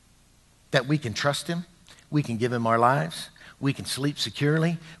 That we can trust him, we can give him our lives, we can sleep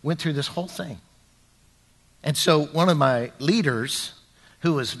securely. Went through this whole thing. And so one of my leaders,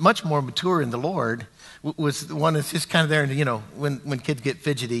 who was much more mature in the Lord, was the one that's just kind of there. And, when kids get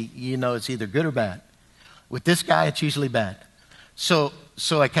fidgety, it's either good or bad. With this guy, it's usually bad. So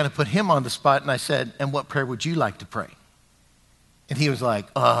I kind of put him on the spot, and I said, and what prayer would you like to pray? And he was like,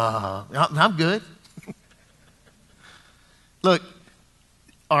 I'm good. Look,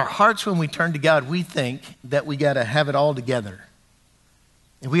 our hearts, when we turn to God, we think that we got to have it all together.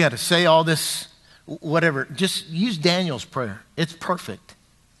 And we got to say all this, whatever. Just use Daniel's prayer. It's perfect.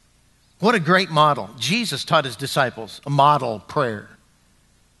 What a great model. Jesus taught his disciples a model prayer.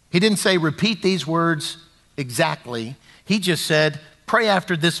 He didn't say, repeat these words exactly. He just said, pray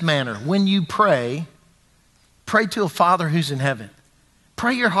after this manner. When you pray to a Father who's in heaven.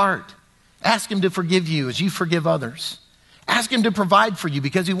 Pray your heart. Ask him to forgive you as you forgive others. Ask him to provide for you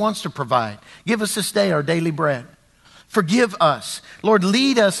because he wants to provide. Give us this day our daily bread. Forgive us. Lord,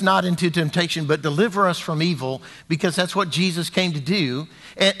 lead us not into temptation, but deliver us from evil, because that's what Jesus came to do.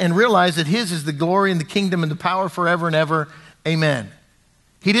 And realize that his is the glory and the kingdom and the power forever and ever. Amen.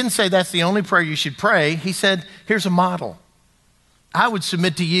 He didn't say that's the only prayer you should pray. He said, here's a model. I would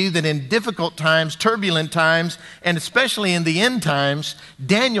submit to you that in difficult times, turbulent times, and especially in the end times,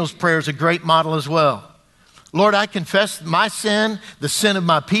 Daniel's prayer is a great model as well. Lord, I confess my sin, the sin of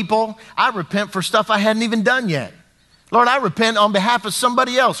my people. I repent for stuff I hadn't even done yet. Lord, I repent on behalf of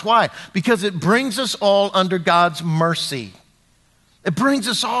somebody else. Why? Because it brings us all under God's mercy. It brings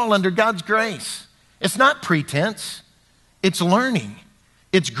us all under God's grace. It's not pretense. It's learning.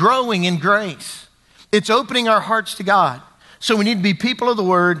 It's growing in grace. It's opening our hearts to God. So we need to be people of the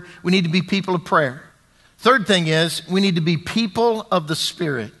word. We need to be people of prayer. Third thing is we need to be people of the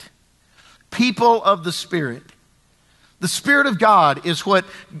Spirit. People of the Spirit. The Spirit of God is what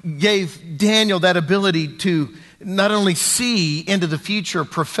gave Daniel that ability to not only see into the future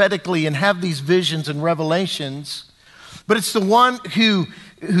prophetically and have these visions and revelations, but it's the one who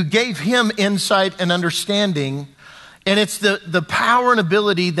gave him insight and understanding. And it's the power and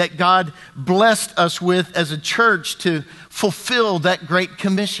ability that God blessed us with as a church to fulfill that great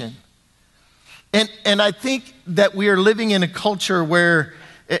commission. And I think that we are living in a culture where,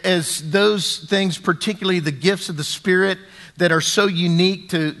 as those things, particularly the gifts of the Spirit that are so unique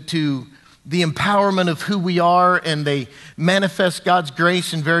to the empowerment of who we are, and they manifest God's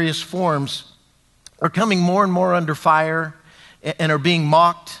grace in various forms, are coming more and more under fire and are being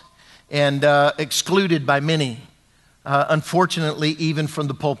mocked and excluded by many, unfortunately, even from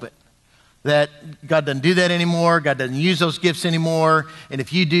the pulpit. That God doesn't do that anymore. God doesn't use those gifts anymore. And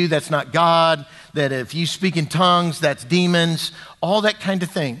if you do, that's not God. That if you speak in tongues, that's demons. All that kind of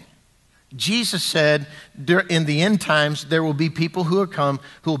thing. Jesus said in the end times, there will be people who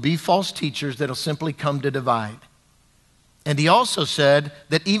will be false teachers that will simply come to divide. And he also said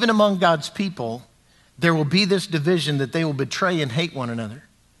that even among God's people, there will be this division that they will betray and hate one another.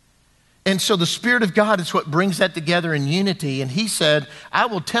 And so the Spirit of God is what brings that together in unity. And he said, I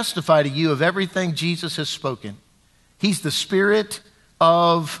will testify to you of everything Jesus has spoken. He's the Spirit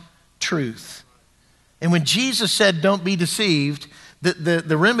of truth. And when Jesus said, don't be deceived,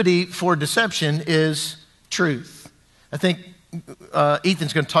 the remedy for deception is truth. I think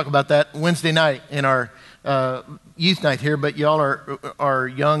Ethan's going to talk about that Wednesday night in our youth night here, but y'all are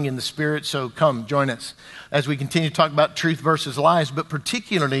young in the Spirit, so come join us as we continue to talk about truth versus lies, but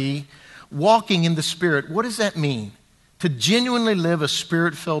particularly walking in the Spirit. What does that mean? To genuinely live a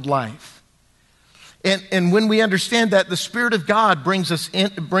Spirit-filled life. And when we understand that, the Spirit of God brings us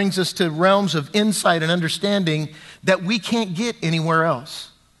to realms of insight and understanding that we can't get anywhere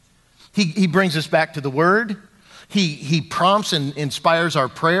else. He brings us back to the Word. He prompts and inspires our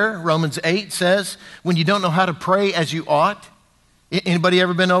prayer. Romans 8 says, when you don't know how to pray as you ought. Anybody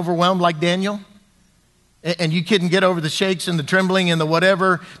ever been overwhelmed like Daniel? And you couldn't get over the shakes and the trembling and the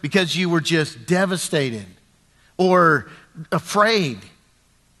whatever because you were just devastated or afraid.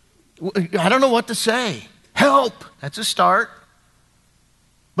 I don't know what to say. Help! That's a start.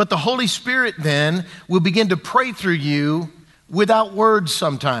 But the Holy Spirit then will begin to pray through you without words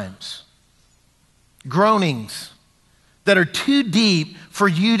sometimes. Groanings that are too deep for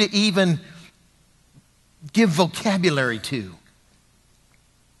you to even give vocabulary to.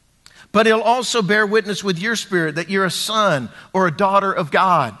 But he'll also bear witness with your spirit that you're a son or a daughter of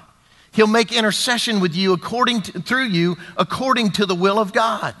God. He'll make intercession with you through you according to the will of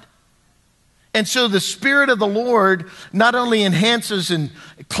God. And so the Spirit of the Lord not only enhances and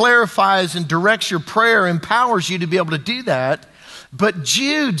clarifies and directs your prayer, empowers you to be able to do that, but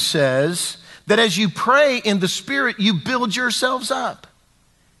Jude says that as you pray in the Spirit, you build yourselves up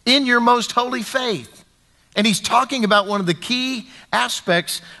in your most holy faith. And he's talking about one of the key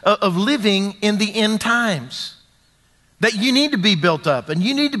aspects of living in the end times. That you need to be built up and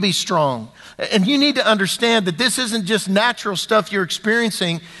you need to be strong. And you need to understand that this isn't just natural stuff you're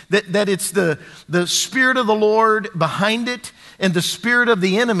experiencing, that it's the Spirit of the Lord behind it and the spirit of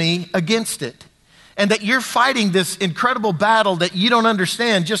the enemy against it. And that you're fighting this incredible battle that you don't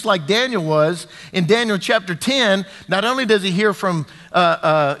understand, just like Daniel was. In Daniel chapter 10, not only does he hear from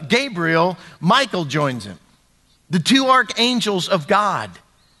Gabriel, Michael joins him. The two archangels of God.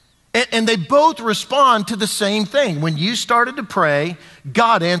 And they both respond to the same thing. When you started to pray,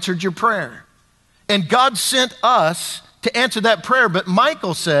 God answered your prayer. And God sent us to answer that prayer. But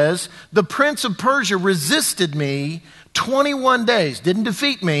Michael says, the prince of Persia resisted me 21 days. Didn't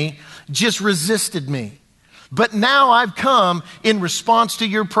defeat me, just resisted me. But now I've come in response to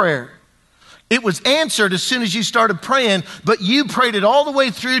your prayer. It was answered as soon as you started praying, but you prayed it all the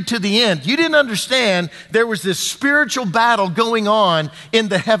way through to the end. You didn't understand there was this spiritual battle going on in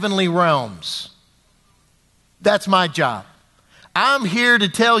the heavenly realms. That's my job. I'm here to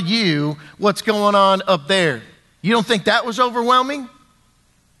tell you what's going on up there. You don't think that was overwhelming?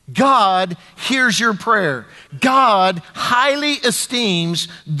 God hears your prayer. God highly esteems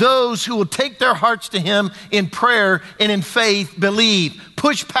those who will take their hearts to him in prayer and in faith, believe,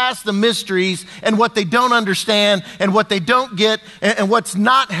 push past the mysteries and what they don't understand and what they don't get and what's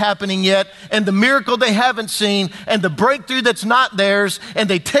not happening yet and the miracle they haven't seen and the breakthrough that's not theirs, and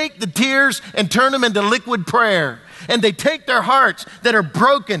they take the tears and turn them into liquid prayer. And they take their hearts that are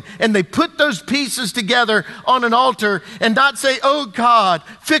broken and they put those pieces together on an altar and not say, oh God,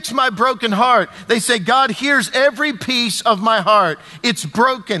 fix my broken heart. They say, God, here's every piece of my heart. It's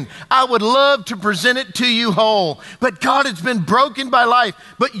broken. I would love to present it to you whole. But God, it's been broken by life.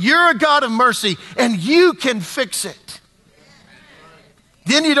 But you're a God of mercy and you can fix it.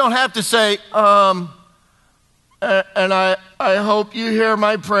 Then you don't have to say, and I hope you hear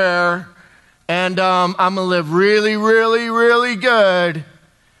my prayer. And I'm going to live really, really, really good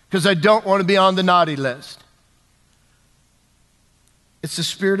because I don't want to be on the naughty list. It's the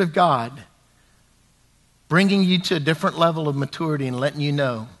Spirit of God bringing you to a different level of maturity and letting you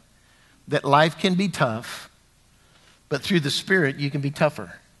know that life can be tough, but through the Spirit you can be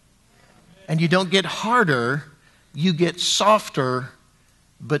tougher. And you don't get harder, you get softer,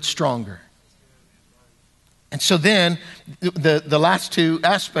 but stronger. And so then, the last two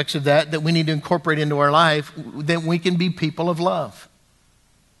aspects of that we need to incorporate into our life, that we can be people of love.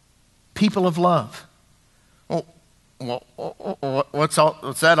 People of love. Well, what's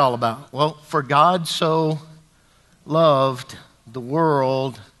that all about? Well, for God so loved the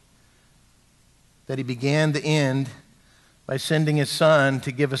world that he began the end by sending his Son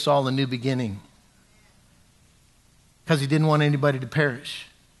to give us all a new beginning. Because he didn't want anybody to perish.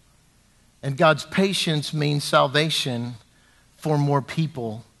 And God's patience means salvation for more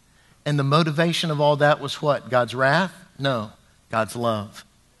people. And the motivation of all that was what? God's wrath? No, God's love.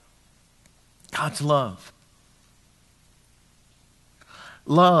 God's love.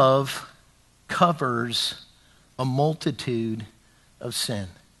 Love covers a multitude of sin.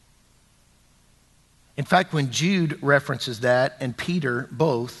 In fact, when Jude references that and Peter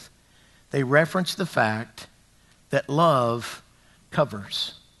both, they reference the fact that love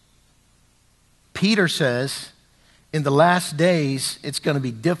covers. Peter says, in the last days, it's going to be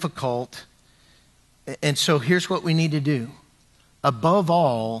difficult. And so here's what we need to do. Above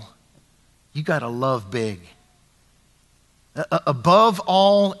all, you got to love big. Above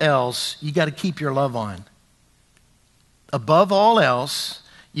all else, you got to keep your love on. Above all else,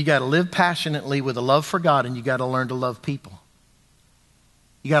 you got to live passionately with a love for God, and you got to learn to love people.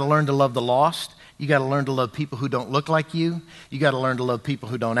 You got to learn to love the lost. You got to learn to love people who don't look like you. You got to learn to love people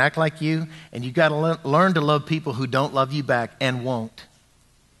who don't act like you. And you got to learn to love people who don't love you back and won't.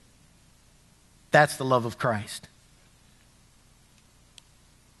 That's the love of Christ.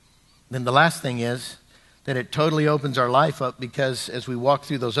 Then the last thing is that it totally opens our life up, because as we walk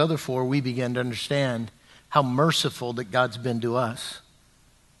through those other four, we begin to understand how merciful that God's been to us.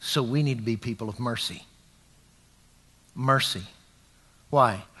 So we need to be people of mercy. Mercy.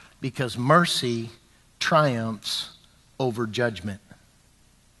 Why? Because mercy triumphs over judgment.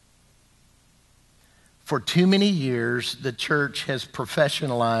 For too many years, the church has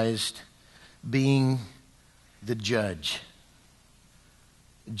professionalized being the judge.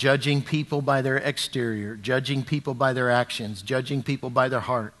 Judging people by their exterior, judging people by their actions, judging people by their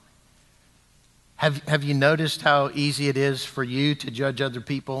heart. Have you noticed how easy it is for you to judge other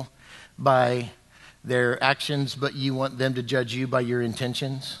people by their actions, but you want them to judge you by your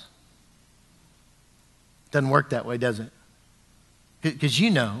intentions? Doesn't work that way, does it? Because you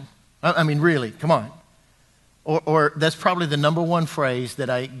know, I mean, really, come on. Or that's probably the number one phrase that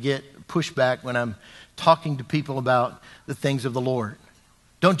I get pushback when I'm talking to people about the things of the Lord.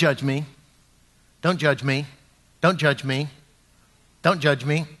 Don't judge me. Don't judge me. Don't judge me. Don't judge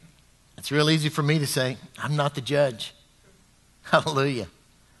me. It's real easy for me to say, I'm not the judge. Hallelujah.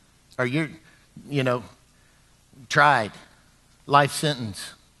 Or you're, tried. Life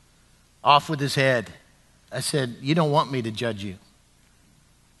sentence. Off with his head. I said, you don't want me to judge you.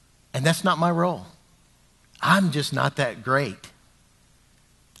 And that's not my role. I'm just not that great.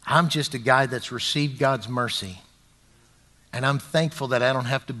 I'm just a guy that's received God's mercy. And I'm thankful that I don't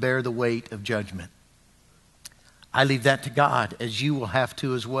have to bear the weight of judgment. I leave that to God, as you will have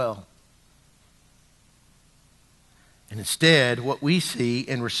to as well. And instead, what we see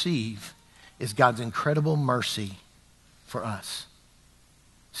and receive is God's incredible mercy for us.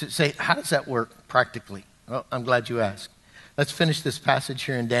 So say, how does that work practically? Well, I'm glad you asked. Let's finish this passage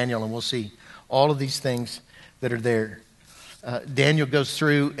here in Daniel, and we'll see all of these things that are there. Daniel goes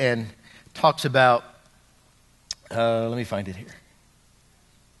through and talks about, let me find it here.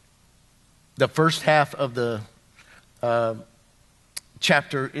 The first half of the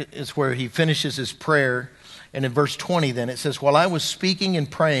chapter is where he finishes his prayer. And in verse 20 then it says, while I was speaking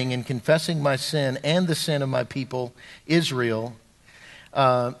and praying and confessing my sin and the sin of my people Israel,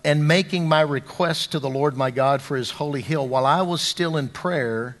 and making my request to the Lord my God for his holy hill, while I was still in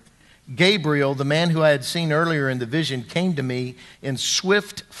prayer, Gabriel, the man who I had seen earlier in the vision, came to me in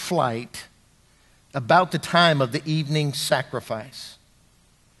swift flight about the time of the evening sacrifice.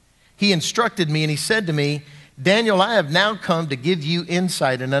 He instructed me and he said to me, Daniel, I have now come to give you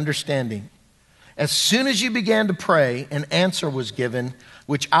insight and understanding. As soon as you began to pray, an answer was given,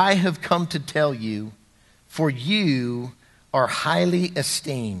 which I have come to tell you, for you are highly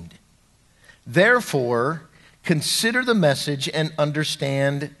esteemed. Therefore, consider the message and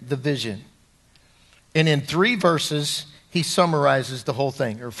understand the vision. And in 3 verses, he summarizes the whole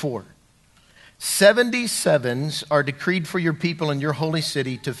thing, or 4. 77s are decreed for your people in your holy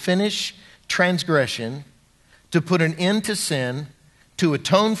city to finish transgression, to put an end to sin, to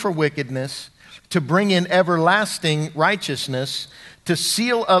atone for wickedness, to bring in everlasting righteousness, to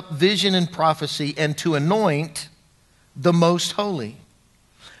seal up vision and prophecy, and to anoint the most holy.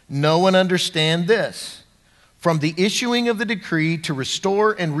 Know and understand this. From the issuing of the decree to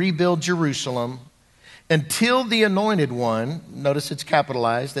restore and rebuild Jerusalem until the anointed one, notice it's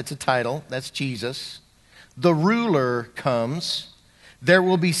capitalized, that's a title, that's Jesus, the ruler comes, there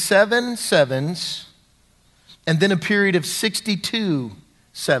will be 7 sevens and then a period of 62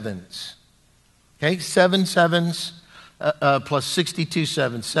 sevens. Okay, 7 sevens plus 62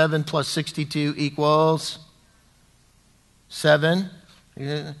 sevens. 7 plus 62 equals 7.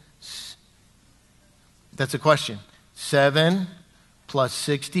 That's a question. 7 plus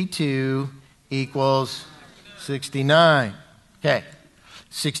 62 equals 69. Okay.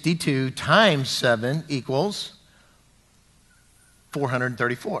 62 times 7 equals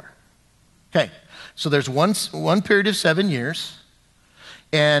 434. Okay. So there's one period of 7 years,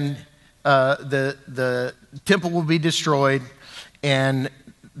 and the temple will be destroyed, and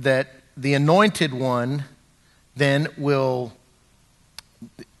that the anointed one then will,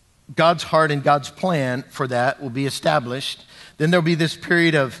 God's heart and God's plan for that will be established. Then there'll be this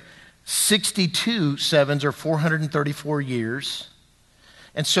period of 62 sevens, or 434 years.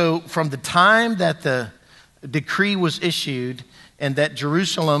 And so from the time that the decree was issued and that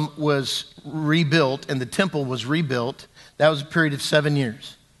Jerusalem was rebuilt and the temple was rebuilt, that was a period of 7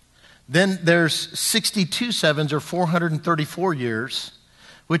 years. Then there's 62 sevens, or 434 years,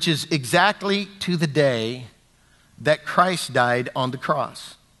 which is exactly to the day that Christ died on the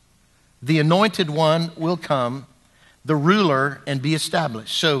cross. The anointed one will come, the ruler, and be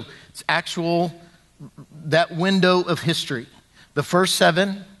established. So it's actual, that window of history. The first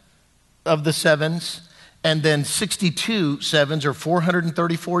 7 of the sevens, and then 62 sevens, or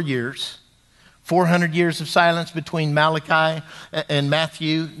 434 years. 400 years of silence between Malachi and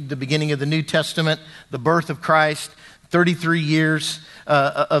Matthew, the beginning of the New Testament, the birth of Christ, 33 years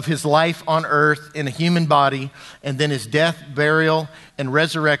of his life on earth in a human body, and then his death, burial, and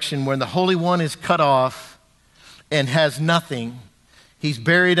resurrection, when the Holy One is cut off and has nothing. He's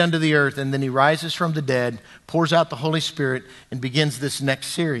buried under the earth, and then he rises from the dead, pours out the Holy Spirit, and begins this next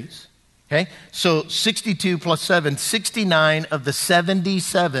series. Okay? So 62 plus 7, 69 of the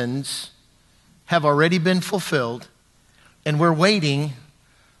 77s have already been fulfilled, and we're waiting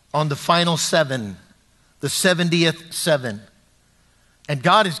on the final 7, the 70th 7. And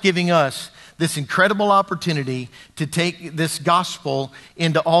God is giving us this incredible opportunity to take this gospel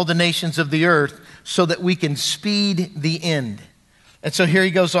into all the nations of the earth so that we can speed the end. And so here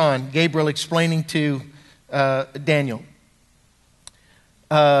he goes on, Gabriel explaining to Daniel.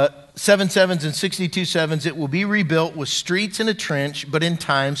 7 sevens and 62 sevens, it will be rebuilt with streets and a trench, but in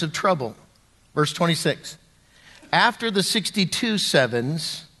times of trouble. Verse 26. After the 62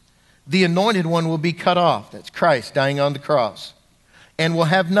 sevens, the anointed one will be cut off. That's Christ dying on the cross. And will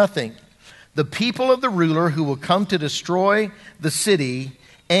have nothing. The people of the ruler who will come to destroy the city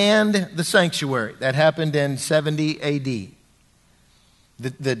and the sanctuary. That happened in 70 AD.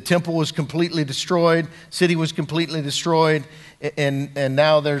 The temple was completely destroyed. City was completely destroyed. And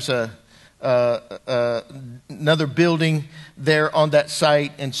now there's another building there on that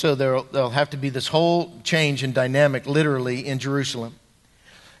site. And so there'll have to be this whole change in dynamic, literally, in Jerusalem.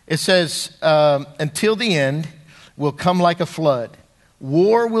 It says, until the end will come like a flood.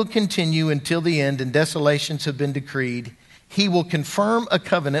 War will continue until the end, and desolations have been decreed. He will confirm a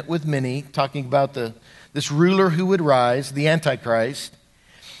covenant with many, talking about this ruler who would rise, the Antichrist,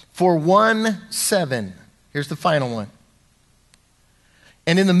 for 1 7. Here's the final one.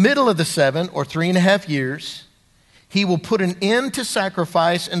 And in the middle of the 7, or 3.5 years, he will put an end to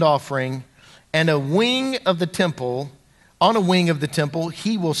sacrifice and offering, and on a wing of the temple,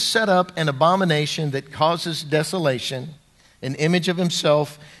 he will set up an abomination that causes desolation, an image of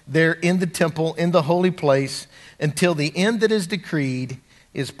himself there in the temple, in the holy place, until the end that is decreed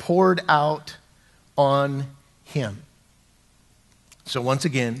is poured out on him. So once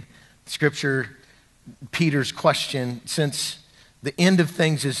again, Scripture, Peter's question, since the end of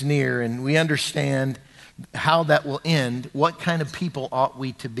things is near and we understand how that will end, what kind of people ought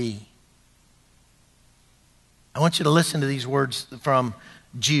we to be? I want you to listen to these words from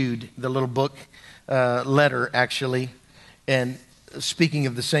Jude, the little book, letter actually, and speaking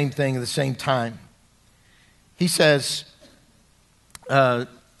of the same thing at the same time. He says, let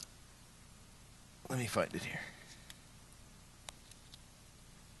me find it here.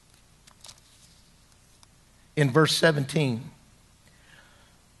 In verse 17,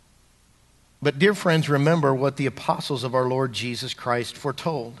 but dear friends, remember what the apostles of our Lord Jesus Christ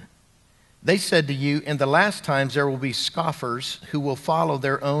foretold. They said to you, in the last times there will be scoffers who will follow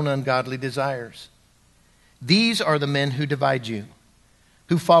their own ungodly desires. These are the men who divide you,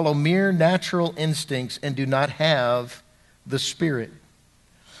 who follow mere natural instincts and do not have the Spirit.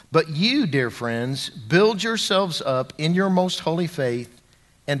 But you, dear friends, build yourselves up in your most holy faith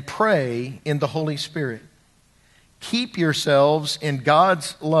and pray in the Holy Spirit. Keep yourselves in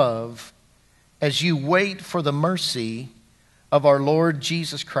God's love as you wait for the mercy of our Lord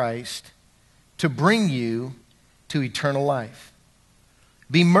Jesus Christ to bring you to eternal life.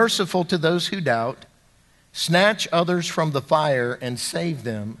 Be merciful to those who doubt, snatch others from the fire and save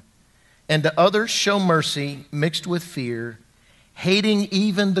them, and to others show mercy mixed with fear, hating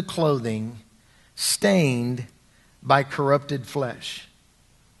even the clothing stained by corrupted flesh.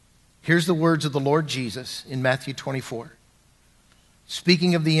 Here's the words of the Lord Jesus in Matthew 24.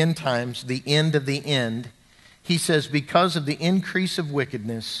 Speaking of the end times, the end of the end, he says, because of the increase of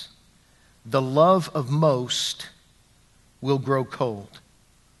wickedness, the love of most will grow cold.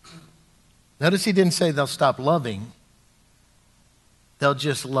 Notice he didn't say they'll stop loving. They'll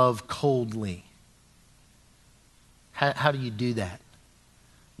just love coldly. How do you do that?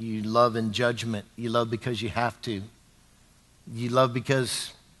 You love in judgment. You love because you have to. You love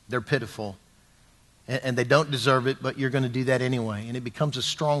because they're pitiful. And they don't deserve it, but you're going to do that anyway. And it becomes a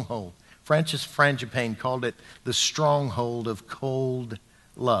stronghold. Francis Frangipane called it the stronghold of cold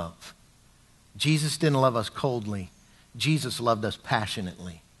love. Jesus didn't love us coldly. Jesus loved us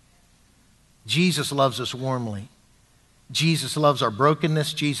passionately. Jesus loves us warmly. Jesus loves our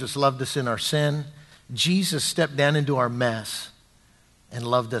brokenness. Jesus loved us in our sin. Jesus stepped down into our mess and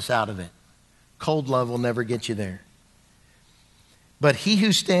loved us out of it. Cold love will never get you there. But he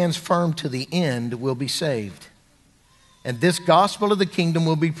who stands firm to the end will be saved. And this gospel of the kingdom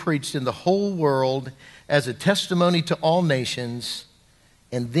will be preached in the whole world as a testimony to all nations,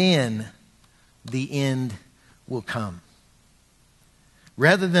 and then the end will come.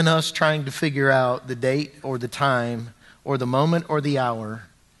 Rather than us trying to figure out the date or the time or the moment or the hour,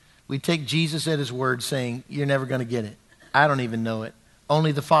 we take Jesus at his word saying, you're never going to get it. I don't even know it.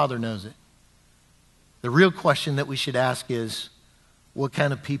 Only the Father knows it. The real question that we should ask is, what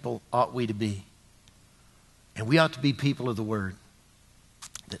kind of people ought we to be? And we ought to be people of the word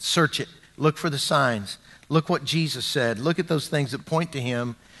that search it, look for the signs, look what Jesus said, look at those things that point to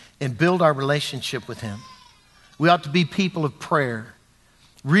him and build our relationship with him. We ought to be people of prayer,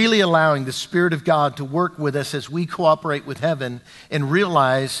 really allowing the Spirit of God to work with us as we cooperate with heaven and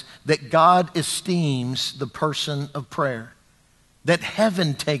realize that God esteems the person of prayer, that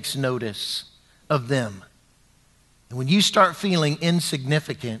heaven takes notice of them. And when you start feeling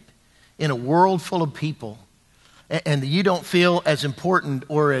insignificant in a world full of people, and you don't feel as important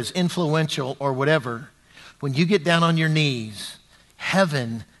or as influential or whatever, when you get down on your knees,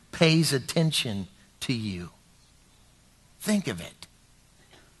 heaven pays attention to you. Think of it.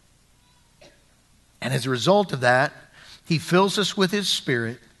 And as a result of that, he fills us with his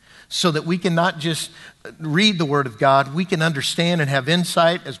Spirit so that we can not just read the Word of God, we can understand and have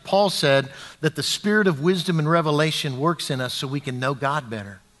insight, as Paul said, that the Spirit of wisdom and revelation works in us so we can know God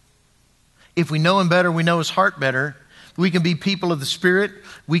better. If we know him better, we know his heart better. We can be people of the Spirit,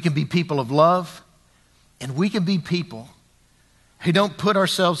 we can be people of love, and we can be people who don't put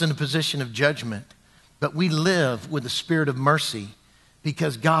ourselves in a position of judgment, but we live with the spirit of mercy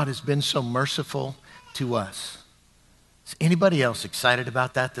because God has been so merciful to us. Is anybody else excited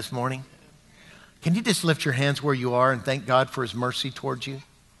about that this morning? Can you just lift your hands where you are and thank God for his mercy towards you?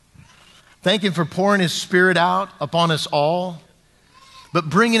 Thank him for pouring his Spirit out upon us all, but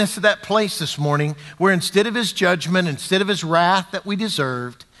bringing us to that place this morning where instead of his judgment, instead of his wrath that we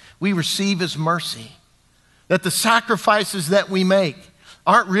deserved, we receive his mercy. That the sacrifices that we make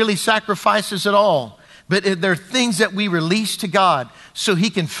aren't really sacrifices at all, but they're things that we release to God so he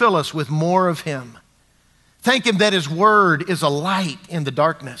can fill us with more of him. Thank him that his word is a light in the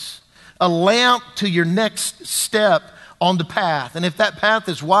darkness, a lamp to your next step on the path. And if that path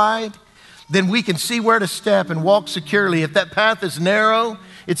is wide, then we can see where to step and walk securely. If that path is narrow,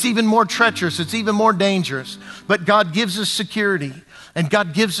 it's even more treacherous, it's even more dangerous. But God gives us security, and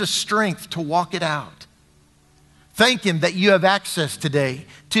God gives us strength to walk it out. Thank Him that you have access today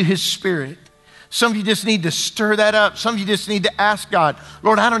to His Spirit. Some of you just need to stir that up. Some of you just need to ask God,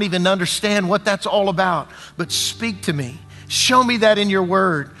 Lord, I don't even understand what that's all about, but speak to me. Show me that in your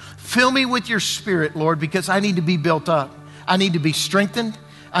word. Fill me with your Spirit, Lord, because I need to be built up. I need to be strengthened.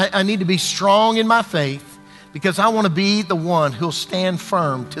 I need to be strong in my faith because I want to be the one who'll stand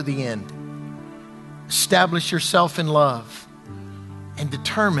firm to the end. Establish yourself in love and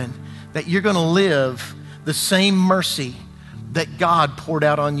determine that you're going to live the same mercy that God poured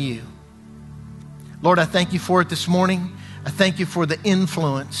out on you. Lord, I thank you for it this morning. I thank you for the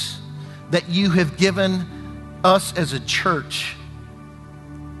influence that you have given us as a church.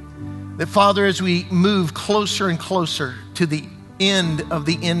 That, Father, as we move closer and closer to the end of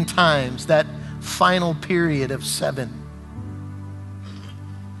the end times, that final period of 7,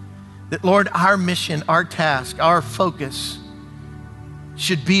 that, Lord, our mission, our task, our focus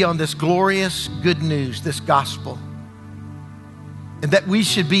should be on this glorious good news, this gospel. And that we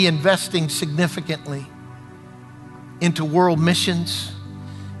should be investing significantly into world missions,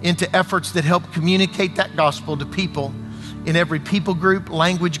 into efforts that help communicate that gospel to people in every people group,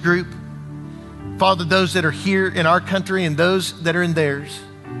 language group. Father, those that are here in our country and those that are in theirs.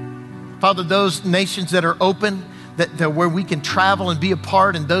 Father, those nations that are open, that where we can travel and be a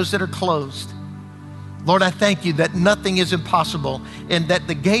part, and those that are closed. Lord, I thank you that nothing is impossible and that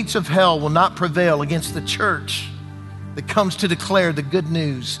the gates of hell will not prevail against the church that comes to declare the good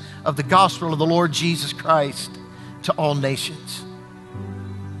news of the gospel of the Lord Jesus Christ to all nations.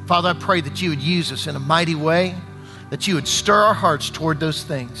 Father, I pray that you would use us in a mighty way, that you would stir our hearts toward those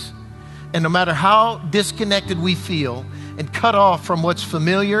things. And no matter how disconnected we feel and cut off from what's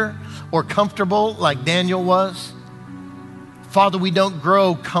familiar or comfortable like Daniel was, Father, we don't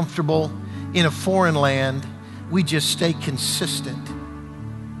grow comfortable in a foreign land. We just stay consistent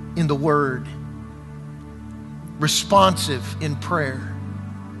in the word, responsive in prayer,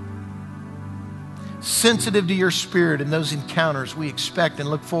 sensitive to your Spirit in those encounters we expect and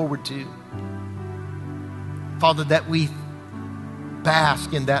look forward to. Father, that we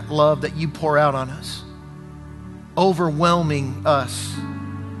bask in that love that you pour out on us, overwhelming us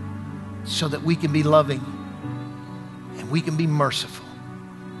so that we can be loving and we can be merciful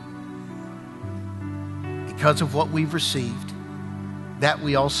because of what we've received. That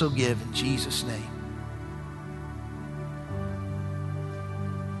we also give in Jesus' name.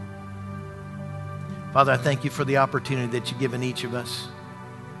 Father, I thank you for the opportunity that you've given each of us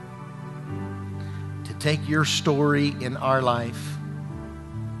to take your story in our life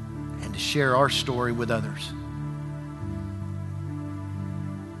and to share our story with others.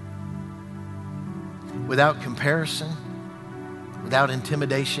 Without comparison, without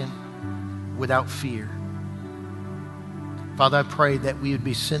intimidation, without fear. Father, I pray that we would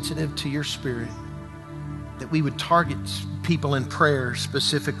be sensitive to your Spirit, that we would target people in prayer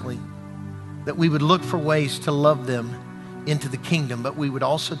specifically, that we would look for ways to love them into the kingdom, but we would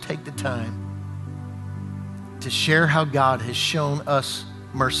also take the time to share how God has shown us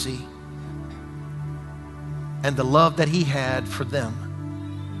mercy and the love that he had for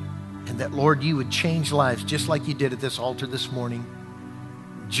them. And that, Lord, you would change lives just like you did at this altar this morning,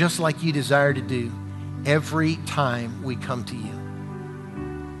 just like you desire to do every time we come to you.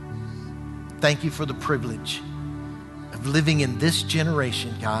 Thank you for the privilege of living in this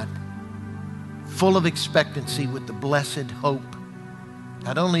generation, God, full of expectancy with the blessed hope,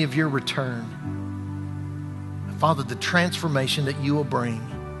 not only of your return, but, Father, the transformation that you will bring,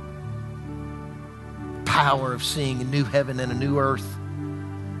 the power of seeing a new heaven and a new earth,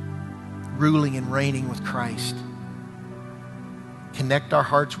 ruling and reigning with Christ. Connect our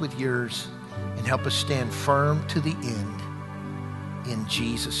hearts with yours and help us stand firm to the end in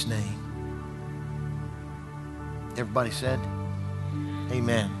Jesus' name. Everybody said,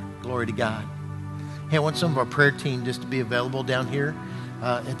 amen. Glory to God. Hey, I want some of our prayer team just to be available down here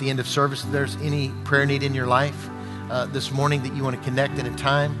at the end of service. If there's any prayer need in your life this morning that you want to connect at a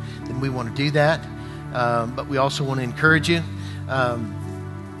time, then we want to do that. But we also want to encourage you.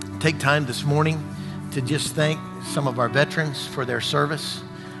 Take time this morning to just thank some of our veterans for their service.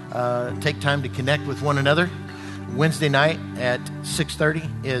 Take time to connect with one another. Wednesday night at 6:30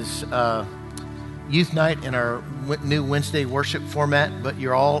 is youth night in our new Wednesday worship format, but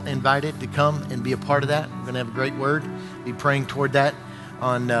you're all invited to come and be a part of that. We're going to have a great word, be praying toward that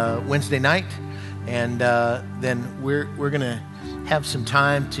on Wednesday night. And then we're going to have some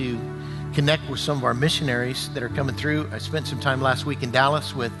time to connect with some of our missionaries that are coming through. I spent some time last week in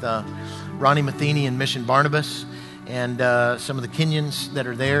Dallas with Ronnie Matheny and Mission Barnabas, and some of the Kenyans that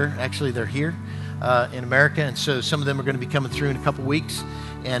are there. Actually, they're here in America, and so some of them are going to be coming through in a couple weeks,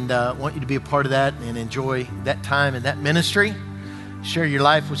 and want you to be a part of that and enjoy that time and that ministry. Share your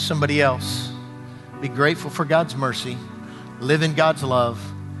life with somebody else. Be grateful for God's mercy. Live in God's love.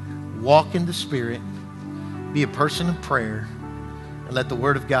 Walk in the Spirit. Be a person of prayer. And let the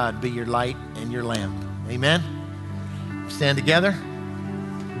Word of God be your light and your lamp. Amen? Stand together.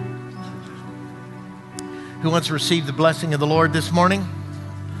 Who wants to receive the blessing of the Lord this morning?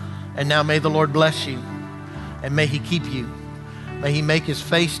 And now may the Lord bless you. And may He keep you. May He make His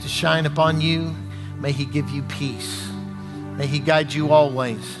face to shine upon you. May He give you peace. May He guide you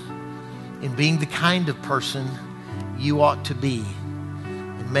always in being the kind of person you ought to be.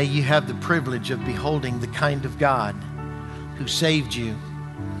 And may you have the privilege of beholding the kind of God who saved you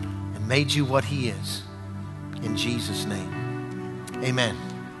and made you what He is. In Jesus' name, amen.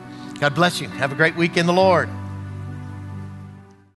 God bless you. Have a great week in the Lord.